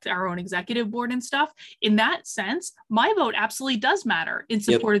elect our own executive board and stuff. In that sense, my vote absolutely does matter in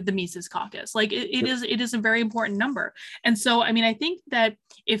support of the Mises Caucus. Like it is a very important number. And so, I mean, I think that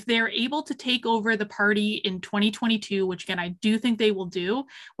if they're able to take over the party in 2022, which again, I do think they will do,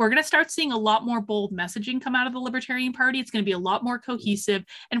 we're going to start seeing a lot more bold messaging come out of the Libertarian Party. It's going to be a lot more cohesive.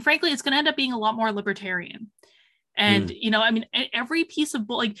 And frankly, it's going to end up being a lot more libertarian. And, you know, I mean, every piece of,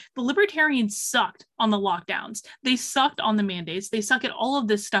 like, the Libertarians sucked on the lockdowns. They sucked on the mandates. They suck at all of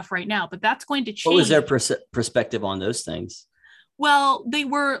this stuff right now, but that's going to change. What was their perspective on those things? Well, they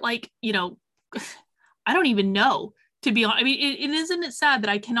were like, you know, I don't even know. To be honest, I mean, isn't it sad that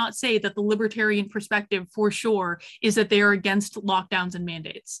I cannot say that the libertarian perspective for sure is that they are against lockdowns and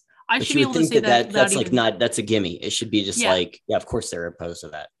mandates. I should be able to say that. That's like not, that's a gimme. It should be just like, yeah, of course they're opposed to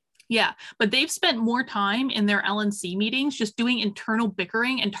that. Yeah, but they've spent more time in their LNC meetings just doing internal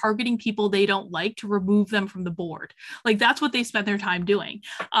bickering and targeting people they don't like to remove them from the board. Like, that's what they spent their time doing.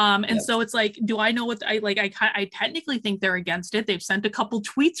 So it's like, do I know what I technically think they're against it. They've sent a couple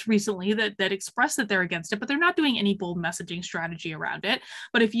tweets recently that express that they're against it, but they're not doing any bold messaging strategy around it.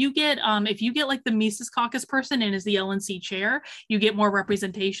 But if you get like the Mises Caucus person in as the LNC chair, you get more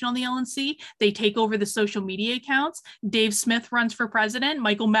representation on the LNC. They take over the social media accounts. Dave Smith runs for president.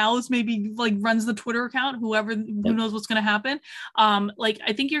 Michael Malice maybe like runs the Twitter account, who knows what's going to happen. Like,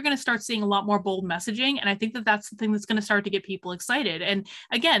 I think you're going to start seeing a lot more bold messaging. And I think that that's the thing that's going to start to get people excited. And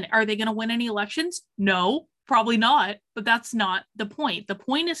again, are they going to win any elections? No, probably not, but that's not the point. The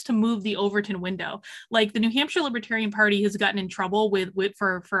point is to move the Overton window. Like, the New Hampshire Libertarian Party has gotten in trouble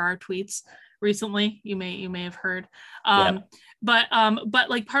for our tweets recently. You may have heard. But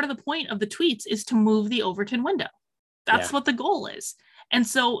like, part of the point of the tweets is to move the Overton window. That's what the goal is. And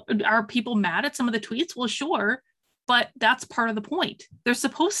so, are people mad at some of the tweets? Well, sure, but that's part of the point. They're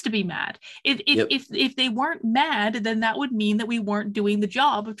supposed to be mad. If they weren't mad, then that would mean that we weren't doing the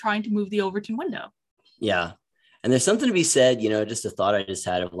job of trying to move the Overton window. Yeah. And there's something to be said, you know, just a thought I just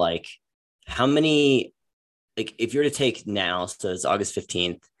had of like, how many, like, if you were to take now, so it's August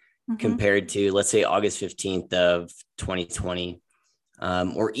 15th, compared to, let's say, August 15th of 2020,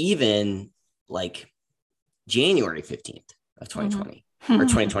 or even like January 15th of 2020. Or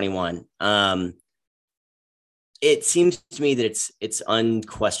 2021. It seems to me that it's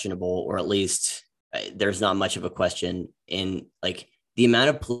unquestionable, or at least there's not much of a question in like the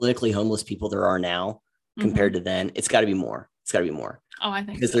amount of politically homeless people there are now compared to then. It's got to be more. It's got to be more. Oh, I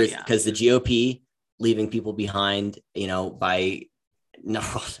think because because the GOP leaving people behind, you know, by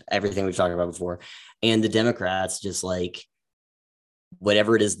everything we've talked about before, and the Democrats just like,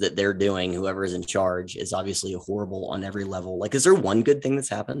 whatever it is that they're doing, whoever is in charge is obviously horrible on every level. Like, is there one good thing that's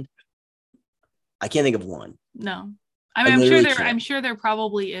happened? I can't think of one. No, I mean, I'm sure there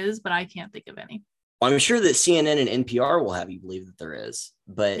probably is, but I can't think of any. Well, I'm sure that CNN and NPR will have you believe that there is,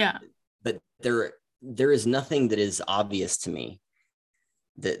 but there is nothing that is obvious to me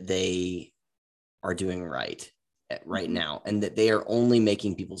that they are doing right now, and that they are only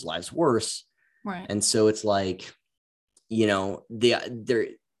making people's lives worse. Right. And so it's like, you know,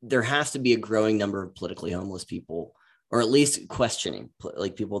 there has to be a growing number of politically homeless people, or at least questioning,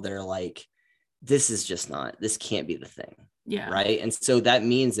 like people that are like, this can't be the thing. Yeah. Right. And so that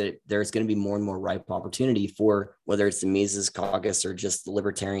means that there's going to be more and more ripe opportunity for, whether it's the Mises Caucus or just the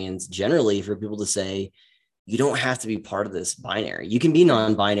libertarians generally, for people to say, you don't have to be part of this binary. You can be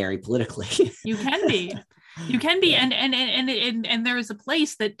non-binary politically. You can be. You can be, and there is a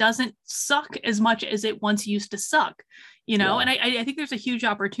place that doesn't suck as much as it once used to suck, you know. And I think there's a huge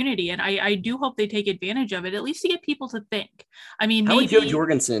opportunity, and I do hope they take advantage of it, at least to get people to think. I mean, how did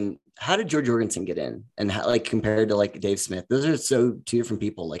George Jorgensen get in, and how, like, compared to like Dave Smith? Those are so two different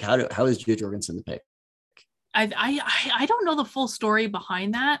people. Like, how is George Jorgensen the pick? I don't know the full story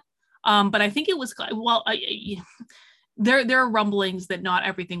behind that, but I think it was there are rumblings that not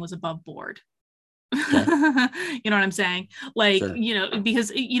everything was above board. Yeah. You know what I'm saying? Like, sure. You know,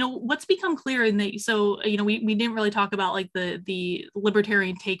 because, you know, what's become clear so, you know, we didn't really talk about like the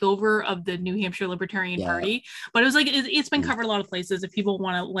libertarian takeover of the New Hampshire Libertarian Party, but it was like, it's been covered a lot of places. If people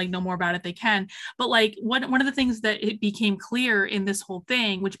want to like know more about it, they can. But like one of the things that it became clear in this whole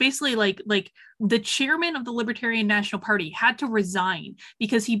thing, which basically like the chairman of the Libertarian National Party had to resign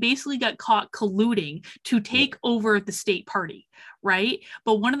because he basically got caught colluding to take over the state party. Right.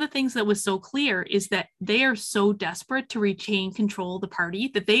 But one of the things that was so clear is that they are so desperate to retain control of the party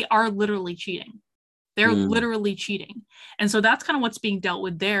that they are literally cheating. They're literally cheating. And so that's kind of what's being dealt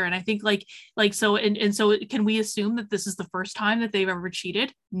with there. And I think so can we assume that this is the first time that they've ever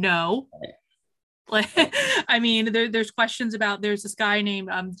cheated? No. Like, I mean, there's questions about, there's this guy named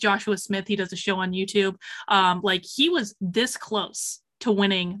Joshua Smith. He does a show on YouTube. Like, he was this close to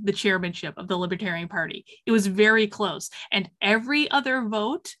winning the chairmanship of the Libertarian Party. It was very close. And every other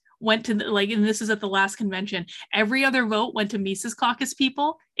vote went to, and this is at the last convention, every other vote went to Mises Caucus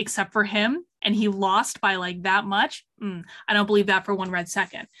people except for him. And he lost by like that much. I don't believe that for one red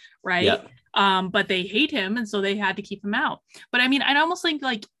second. Right. Yeah. But they hate him. And so they had to keep him out. But I mean, I almost think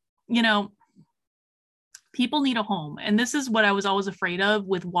people need a home. And this is what I was always afraid of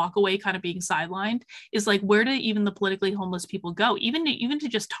with Walkaway kind of being sidelined, is like, where do even the politically homeless people go? Even to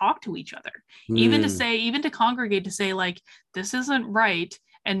just talk to each other, even to congregate, to say like, this isn't right.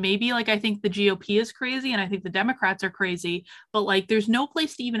 And maybe like, I think the GOP is crazy and I think the Democrats are crazy, but like, there's no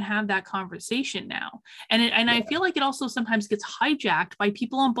place to even have that conversation now. And I feel like it also sometimes gets hijacked by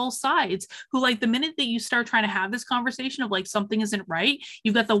people on both sides who, like, the minute that you start trying to have this conversation of like, something isn't right,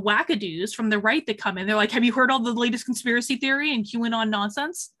 you've got the wackadoos from the right that come in. They're like, have you heard all the latest conspiracy theory and QAnon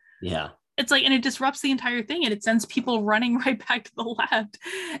nonsense? Yeah. It's like, and it disrupts the entire thing and it sends people running right back to the left.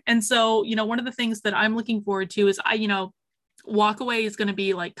 And so, one of the things that I'm looking forward to is Walkaway is going to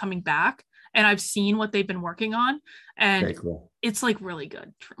be like coming back, and I've seen what they've been working on, and very cool. It's like really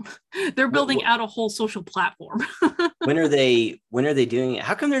good. They're building out a whole social platform. when are they doing it?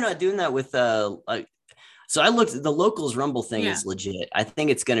 How come they're not doing that with so I looked at the Locals Rumble thing is legit. I think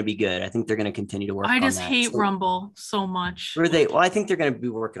it's going to be good. I think they're going to continue to work on that. I just hate Rumble so much. I think they're going to be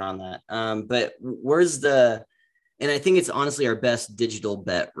working on that. But where's and I think it's honestly our best digital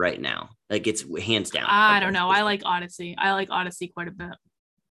bet right now. Like, it's hands down. I don't know. I like Odyssey. I like Odyssey quite a bit.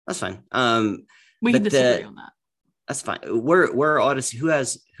 That's fine. We can disagree on that. That's fine. Where Odyssey?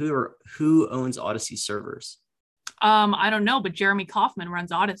 Who owns Odyssey servers? I don't know, but Jeremy Kauffman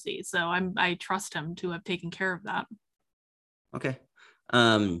runs Odyssey, so I trust him to have taken care of that. Okay.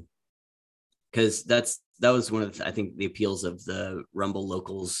 Because that was one of I think the appeals of the Rumble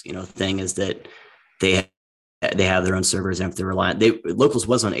Locals thing, is that they have their own servers, and if they're reliant, Locals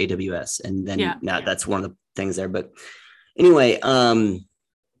was on AWS, and then that's one of the things there. But anyway, I don't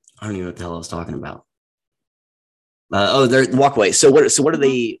even know what the hell I was talking about. They're Walkaway. So what are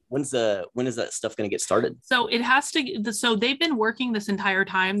they? When is that stuff going to get started? So it has to. So they've been working this entire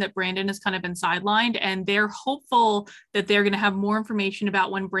time that Brandon has kind of been sidelined, and they're hopeful that they're going to have more information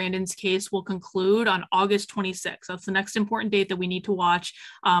about when Brandon's case will conclude on August 26th. That's the next important date that we need to watch.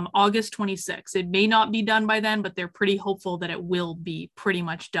 August 26th. It may not be done by then, but they're pretty hopeful that it will be pretty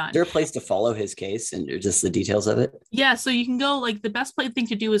much done. Is there a place to follow his case and just the details of it? Yeah. So you can go. Like, the best thing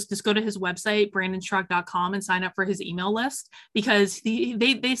to do is just go to his website, brandonstruck.com, and sign up for his email list, because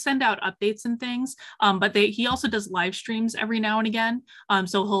they send out updates and things, but he also does live streams every now and again,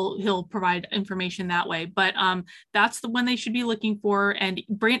 so he'll provide information that way. But that's the one they should be looking for. And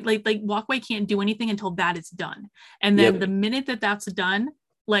Walkaway can't do anything until that is done, and then the minute that that's done,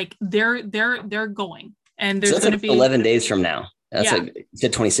 like they're going, and there's going to be 11 days from now. That's like, you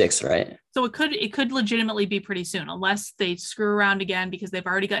said 26, right? So it could legitimately be pretty soon, unless they screw around again, because they've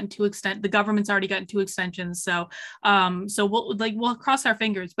already gotten the government's already gotten 2 extensions. So we'll cross our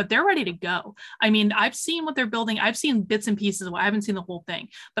fingers, but they're ready to go. I mean, I've seen what they're building. I've seen bits and pieces of it. I haven't seen the whole thing,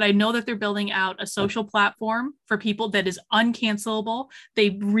 but I know that they're building out a social platform for people that is uncancelable.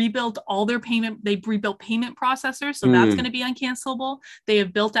 They rebuilt all their payment. They rebuilt payment processors. So that's going to be uncancelable. They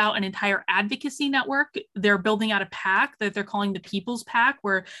have built out an entire advocacy network. They're building out a PAC that they're calling the People's PAC,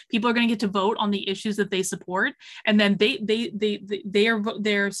 where people are going to get to vote on the issues that they support, and then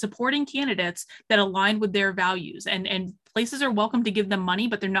they're supporting candidates that align with their values, and places are welcome to give them money,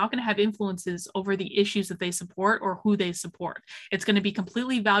 but they're not going to have influences over the issues that they support or who they support. It's going to be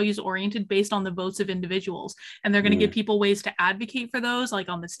completely values oriented, based on the votes of individuals, and they're going to give people ways to advocate for those, like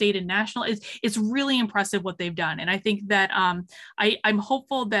on the state and national. It's really impressive what they've done, and I think that I'm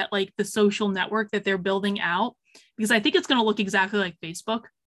hopeful that, like, the social network that they're building out, because I think it's going to look exactly like Facebook,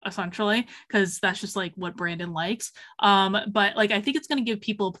 essentially, because that's just like what Brandon likes. But like, I think it's going to give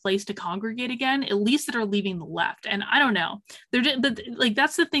people a place to congregate again, at least that are leaving the left. And I don't know,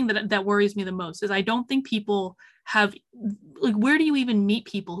 that's the thing that worries me the most, is I don't think people have, like, where do you even meet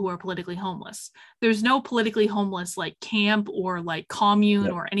people who are politically homeless? There's no politically homeless like camp or like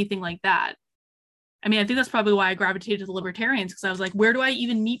commune or anything like that. I mean, I think that's probably why I gravitated to the libertarians, because I was like, where do I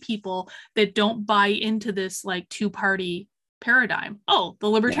even meet people that don't buy into this like 2-party paradigm? Oh, the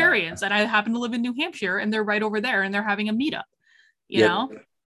libertarians. And I happen to live in New Hampshire, and they're right over there, and they're having a meetup. You know,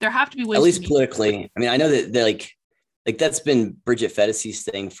 there have to be ways, at least politically. I mean, I know that they're like, like that's been Bridget Fettis's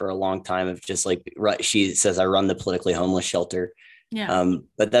thing for a long time of just like, she says, I run the politically homeless shelter. Yeah.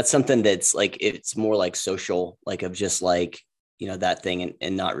 But that's something that's like, it's more like social, like of just like, that thing,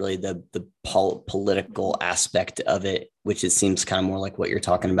 and not really the political aspect of it, which it seems kind of more like what you're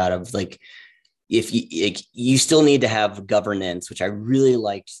talking about of like, if you still need to have governance, which I really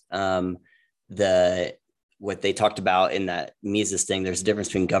liked, what they talked about in that Mises thing. There's a difference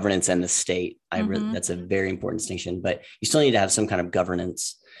between governance and the state. That's a very important distinction, but you still need to have some kind of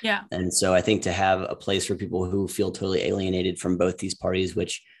governance. Yeah. And so I think to have a place for people who feel totally alienated from both these parties,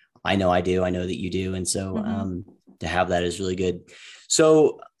 which I know I do, I know that you do. And so to have that is really good.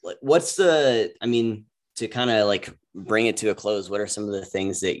 So to kind of like bring it to a close, what are some of the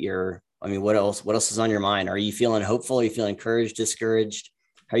things that what else is on your mind? Are you feeling hopeful? Are you feeling encouraged, discouraged?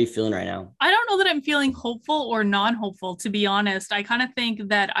 How are you feeling right now? I don't know that I'm feeling hopeful or non-hopeful, to be honest. I kind of think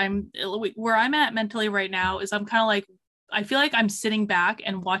that where I'm at mentally right now is I'm kind of like, I feel like I'm sitting back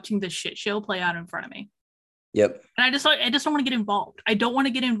and watching the shit show play out in front of me. Yep. And I just don't want to get involved. I don't want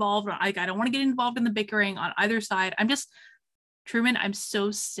to get involved. I don't want to get involved in the bickering on either side. Truman, I'm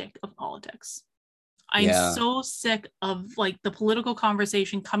so sick of politics. I'm so sick of like the political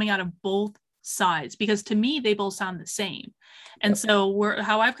conversation coming out of both sides, because to me they both sound the same. And so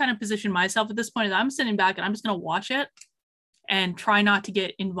how I've kind of positioned myself at this point is I'm sitting back and I'm just going to watch it and try not to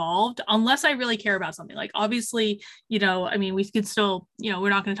get involved unless I really care about something. Like obviously, we could still, we're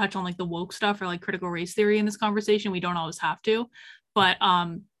not going to touch on like the woke stuff or like critical race theory in this conversation. We don't always have to, but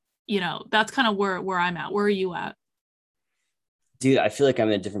that's kind of where I'm at. Where are you at? Dude, I feel like I'm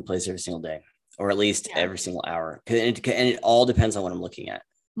in a different place every single day, or at least every single hour. And it all depends on what I'm looking at.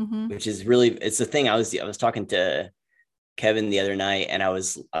 Which is really, it's the thing. I was talking to Kevin the other night, and I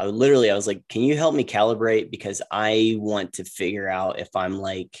was like, can you help me calibrate? Because I want to figure out if I'm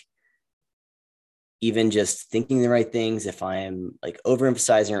like even just thinking the right things, if I'm like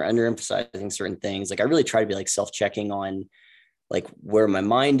overemphasizing or underemphasizing certain things. Like I really try to be like self-checking on like where my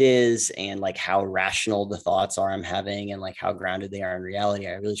mind is and like how rational the thoughts are I'm having and like how grounded they are in reality.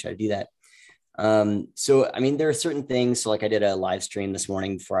 I really try to do that. So, there are certain things. So like I did a live stream this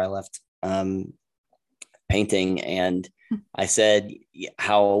morning before I left, painting. And I said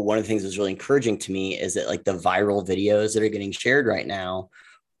how one of the things that was really encouraging to me is that like the viral videos that are getting shared right now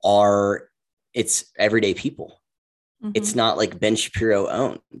it's everyday people. It's not like Ben Shapiro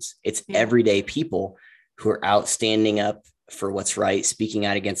owns, it's everyday people who are out standing up for what's right, speaking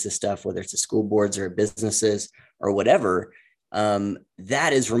out against this stuff, whether it's the school boards or businesses or whatever.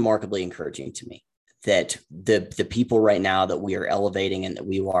 That is remarkably encouraging to me, that the people right now that we are elevating and that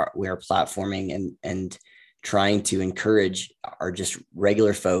we are platforming and trying to encourage are just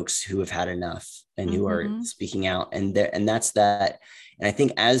regular folks who have had enough and who are speaking out. And that's that. And I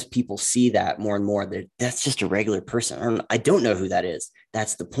think as people see that more and more, that's just a regular person. I don't know who that is.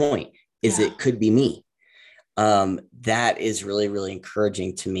 That's the point, is it could be me. That is really, really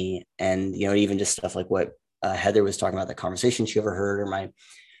encouraging to me. And, even just stuff like what Heather was talking about, the conversation she overheard, or my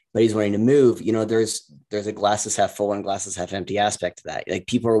buddies wanting to move, there's a glasses half full and glasses half empty aspect to that. Like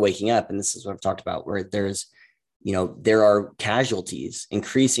people are waking up, and this is what I've talked about, where there's, there are casualties,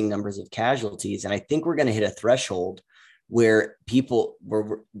 increasing numbers of casualties. And I think we're going to hit a threshold where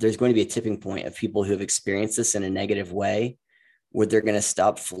there's going to be a tipping point of people who have experienced this in a negative way, where they're going to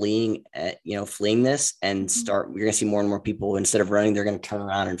stop fleeing this and start, you're going to see more and more people, instead of running, they're going to turn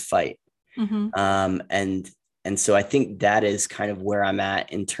around and fight. And so I think that is kind of where I'm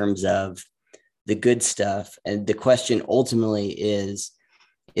at in terms of the good stuff. And the question ultimately is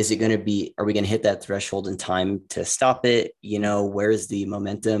it going to be, are we going to hit that threshold in time to stop it? Where's the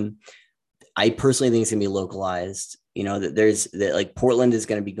momentum? I personally think it's going to be localized, that like Portland is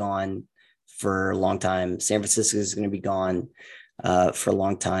going to be gone for a long time. San Francisco is going to be gone for a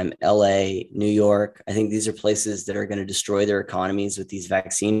long time. LA, New York, I think these are places that are going to destroy their economies with these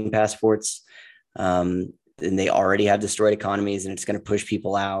vaccine passports. And they already have destroyed economies, and it's going to push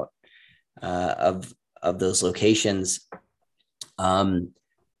people out of those locations.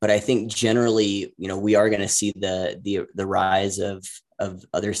 But I think generally, we are going to see the rise of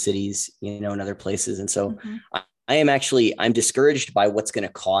other cities, in other places. And so I'm discouraged by what's going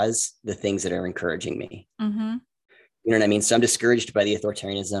to cause the things that are encouraging me. You know what I mean? So I'm discouraged by the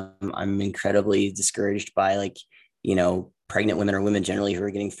authoritarianism. I'm incredibly discouraged by pregnant women or women generally who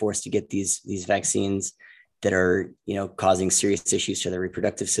are getting forced to get these vaccines that are, causing serious issues to their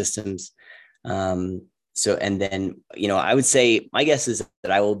reproductive systems. So, and then, I would say my guess is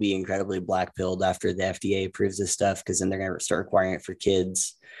that I will be incredibly black-pilled after the FDA approves this stuff, because then they're going to start requiring it for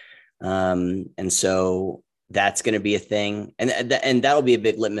kids. And so that's going to be a thing. And that'll be a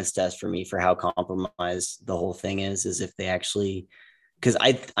big litmus test for me for how compromised the whole thing is if they actually, because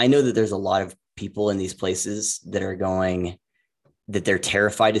I know that there's a lot of people in these places that are going, that they're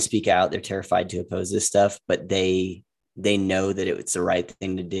terrified to speak out. They're terrified to oppose this stuff, but they know that it's the right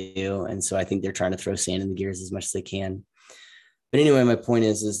thing to do. And so I think they're trying to throw sand in the gears as much as they can. But anyway, my point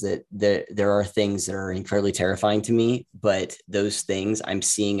is that there are things that are incredibly terrifying to me, but those things I'm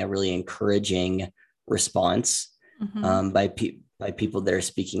seeing a really encouraging response by people that are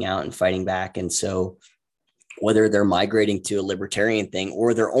speaking out and fighting back. And so whether they're migrating to a libertarian thing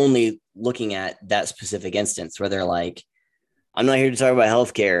or they're only looking at that specific instance where they're like, I'm not here to talk about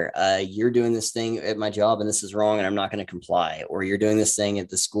healthcare. You're doing this thing at my job and this is wrong and I'm not going to comply. Or you're doing this thing at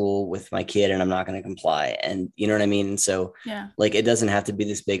the school with my kid and I'm not going to comply. And you know what I mean? And so like, it doesn't have to be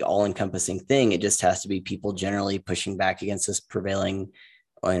this big all encompassing thing. It just has to be people generally pushing back against this prevailing,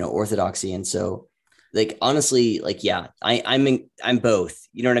 orthodoxy. And so like, honestly, like, yeah, I'm both,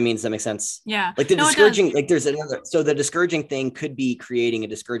 you know what I mean? Does that make sense? Yeah. Like the discouraging, like there's another, so the discouraging thing could be creating a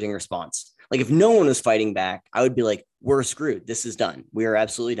discouraging response. Like if no one was fighting back, I would be like, we're screwed. This is done. We are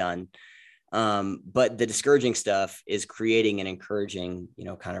absolutely done. But the discouraging stuff is creating an encouraging,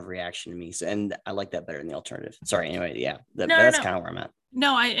 kind of reaction to me. So, and I like that better than the alternative. Sorry. Anyway. Yeah. That's kind of where I'm at.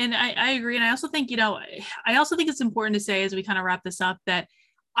 No, I agree. And I also think, it's important to say as we kind of wrap this up that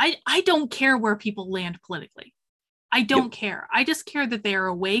I don't care where people land politically. I don't care. I just care that they are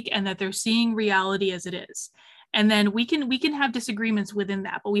awake and that they're seeing reality as it is. And then we can have disagreements within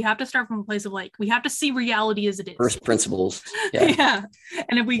that, but we have to start from a place of like, we have to see reality as it is. First principles. Yeah.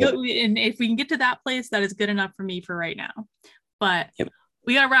 And if we can get to that place, that is good enough for me for right now. But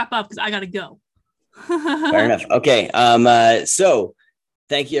we got to wrap up because I got to go. Fair enough. Okay. So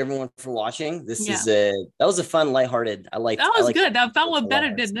thank you everyone for watching. That was a fun, lighthearted. That was good. That felt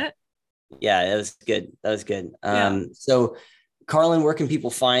better, didn't it? Yeah, that was good. So Karlyn, where can people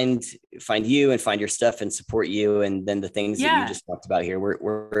find you and find your stuff and support you? And then the things that you just talked about here,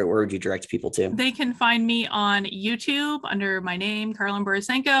 where would you direct people to? They can find me on YouTube under my name, Karlyn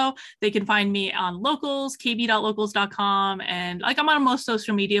Borisenko. They can find me on Locals, kb.locals.com. And like I'm on most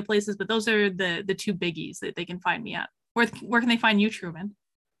social media places, but those are the two biggies that they can find me at. Where can they find you, Truman?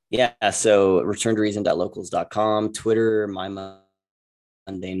 Yeah, so returntoreason.locals.com, Twitter, my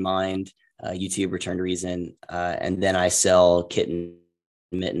mundane mind, YouTube, Return to Reason, and then I sell kitten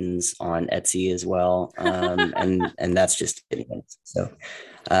mittens on Etsy as well, and that's just kitten mittens. So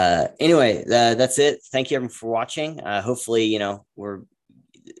anyway, that's it. Thank you everyone for watching. Hopefully, we're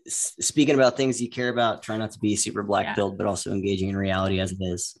speaking about things you care about. Try not to be super black-pilled, but also engaging in reality as it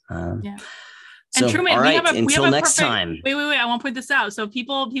is. And so, Truman, all right, until next time. Wait. I want to point this out. So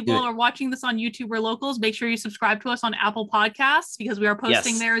people are watching this on YouTube or Locals. Make sure you subscribe to us on Apple Podcasts because we are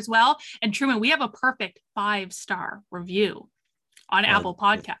posting there as well. And Truman, we have a perfect 5-star review on Apple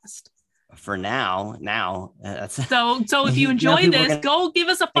Podcast. For now, that's so if you enjoy this, go give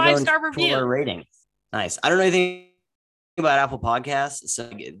us a 5-star review. Our rating. Nice. I don't know anything about Apple Podcasts, so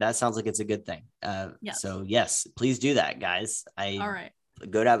that sounds like it's a good thing. So yes, please do that, guys. All right.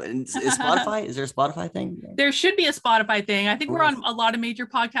 Go to is Spotify. Is there a Spotify thing? There should be a Spotify thing. I think we're on a lot of major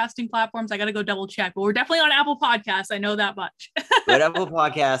podcasting platforms. I got to go double check, but we're definitely on Apple Podcasts. I know that much. Go to Apple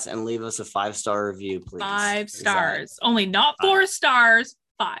Podcasts and leave us a 5-star review, please. 5 stars, only not 4 stars.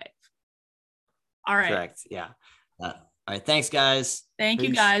 5. All right. Correct. Yeah. All right. Thanks, guys. Thank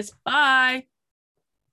you, guys. Bye.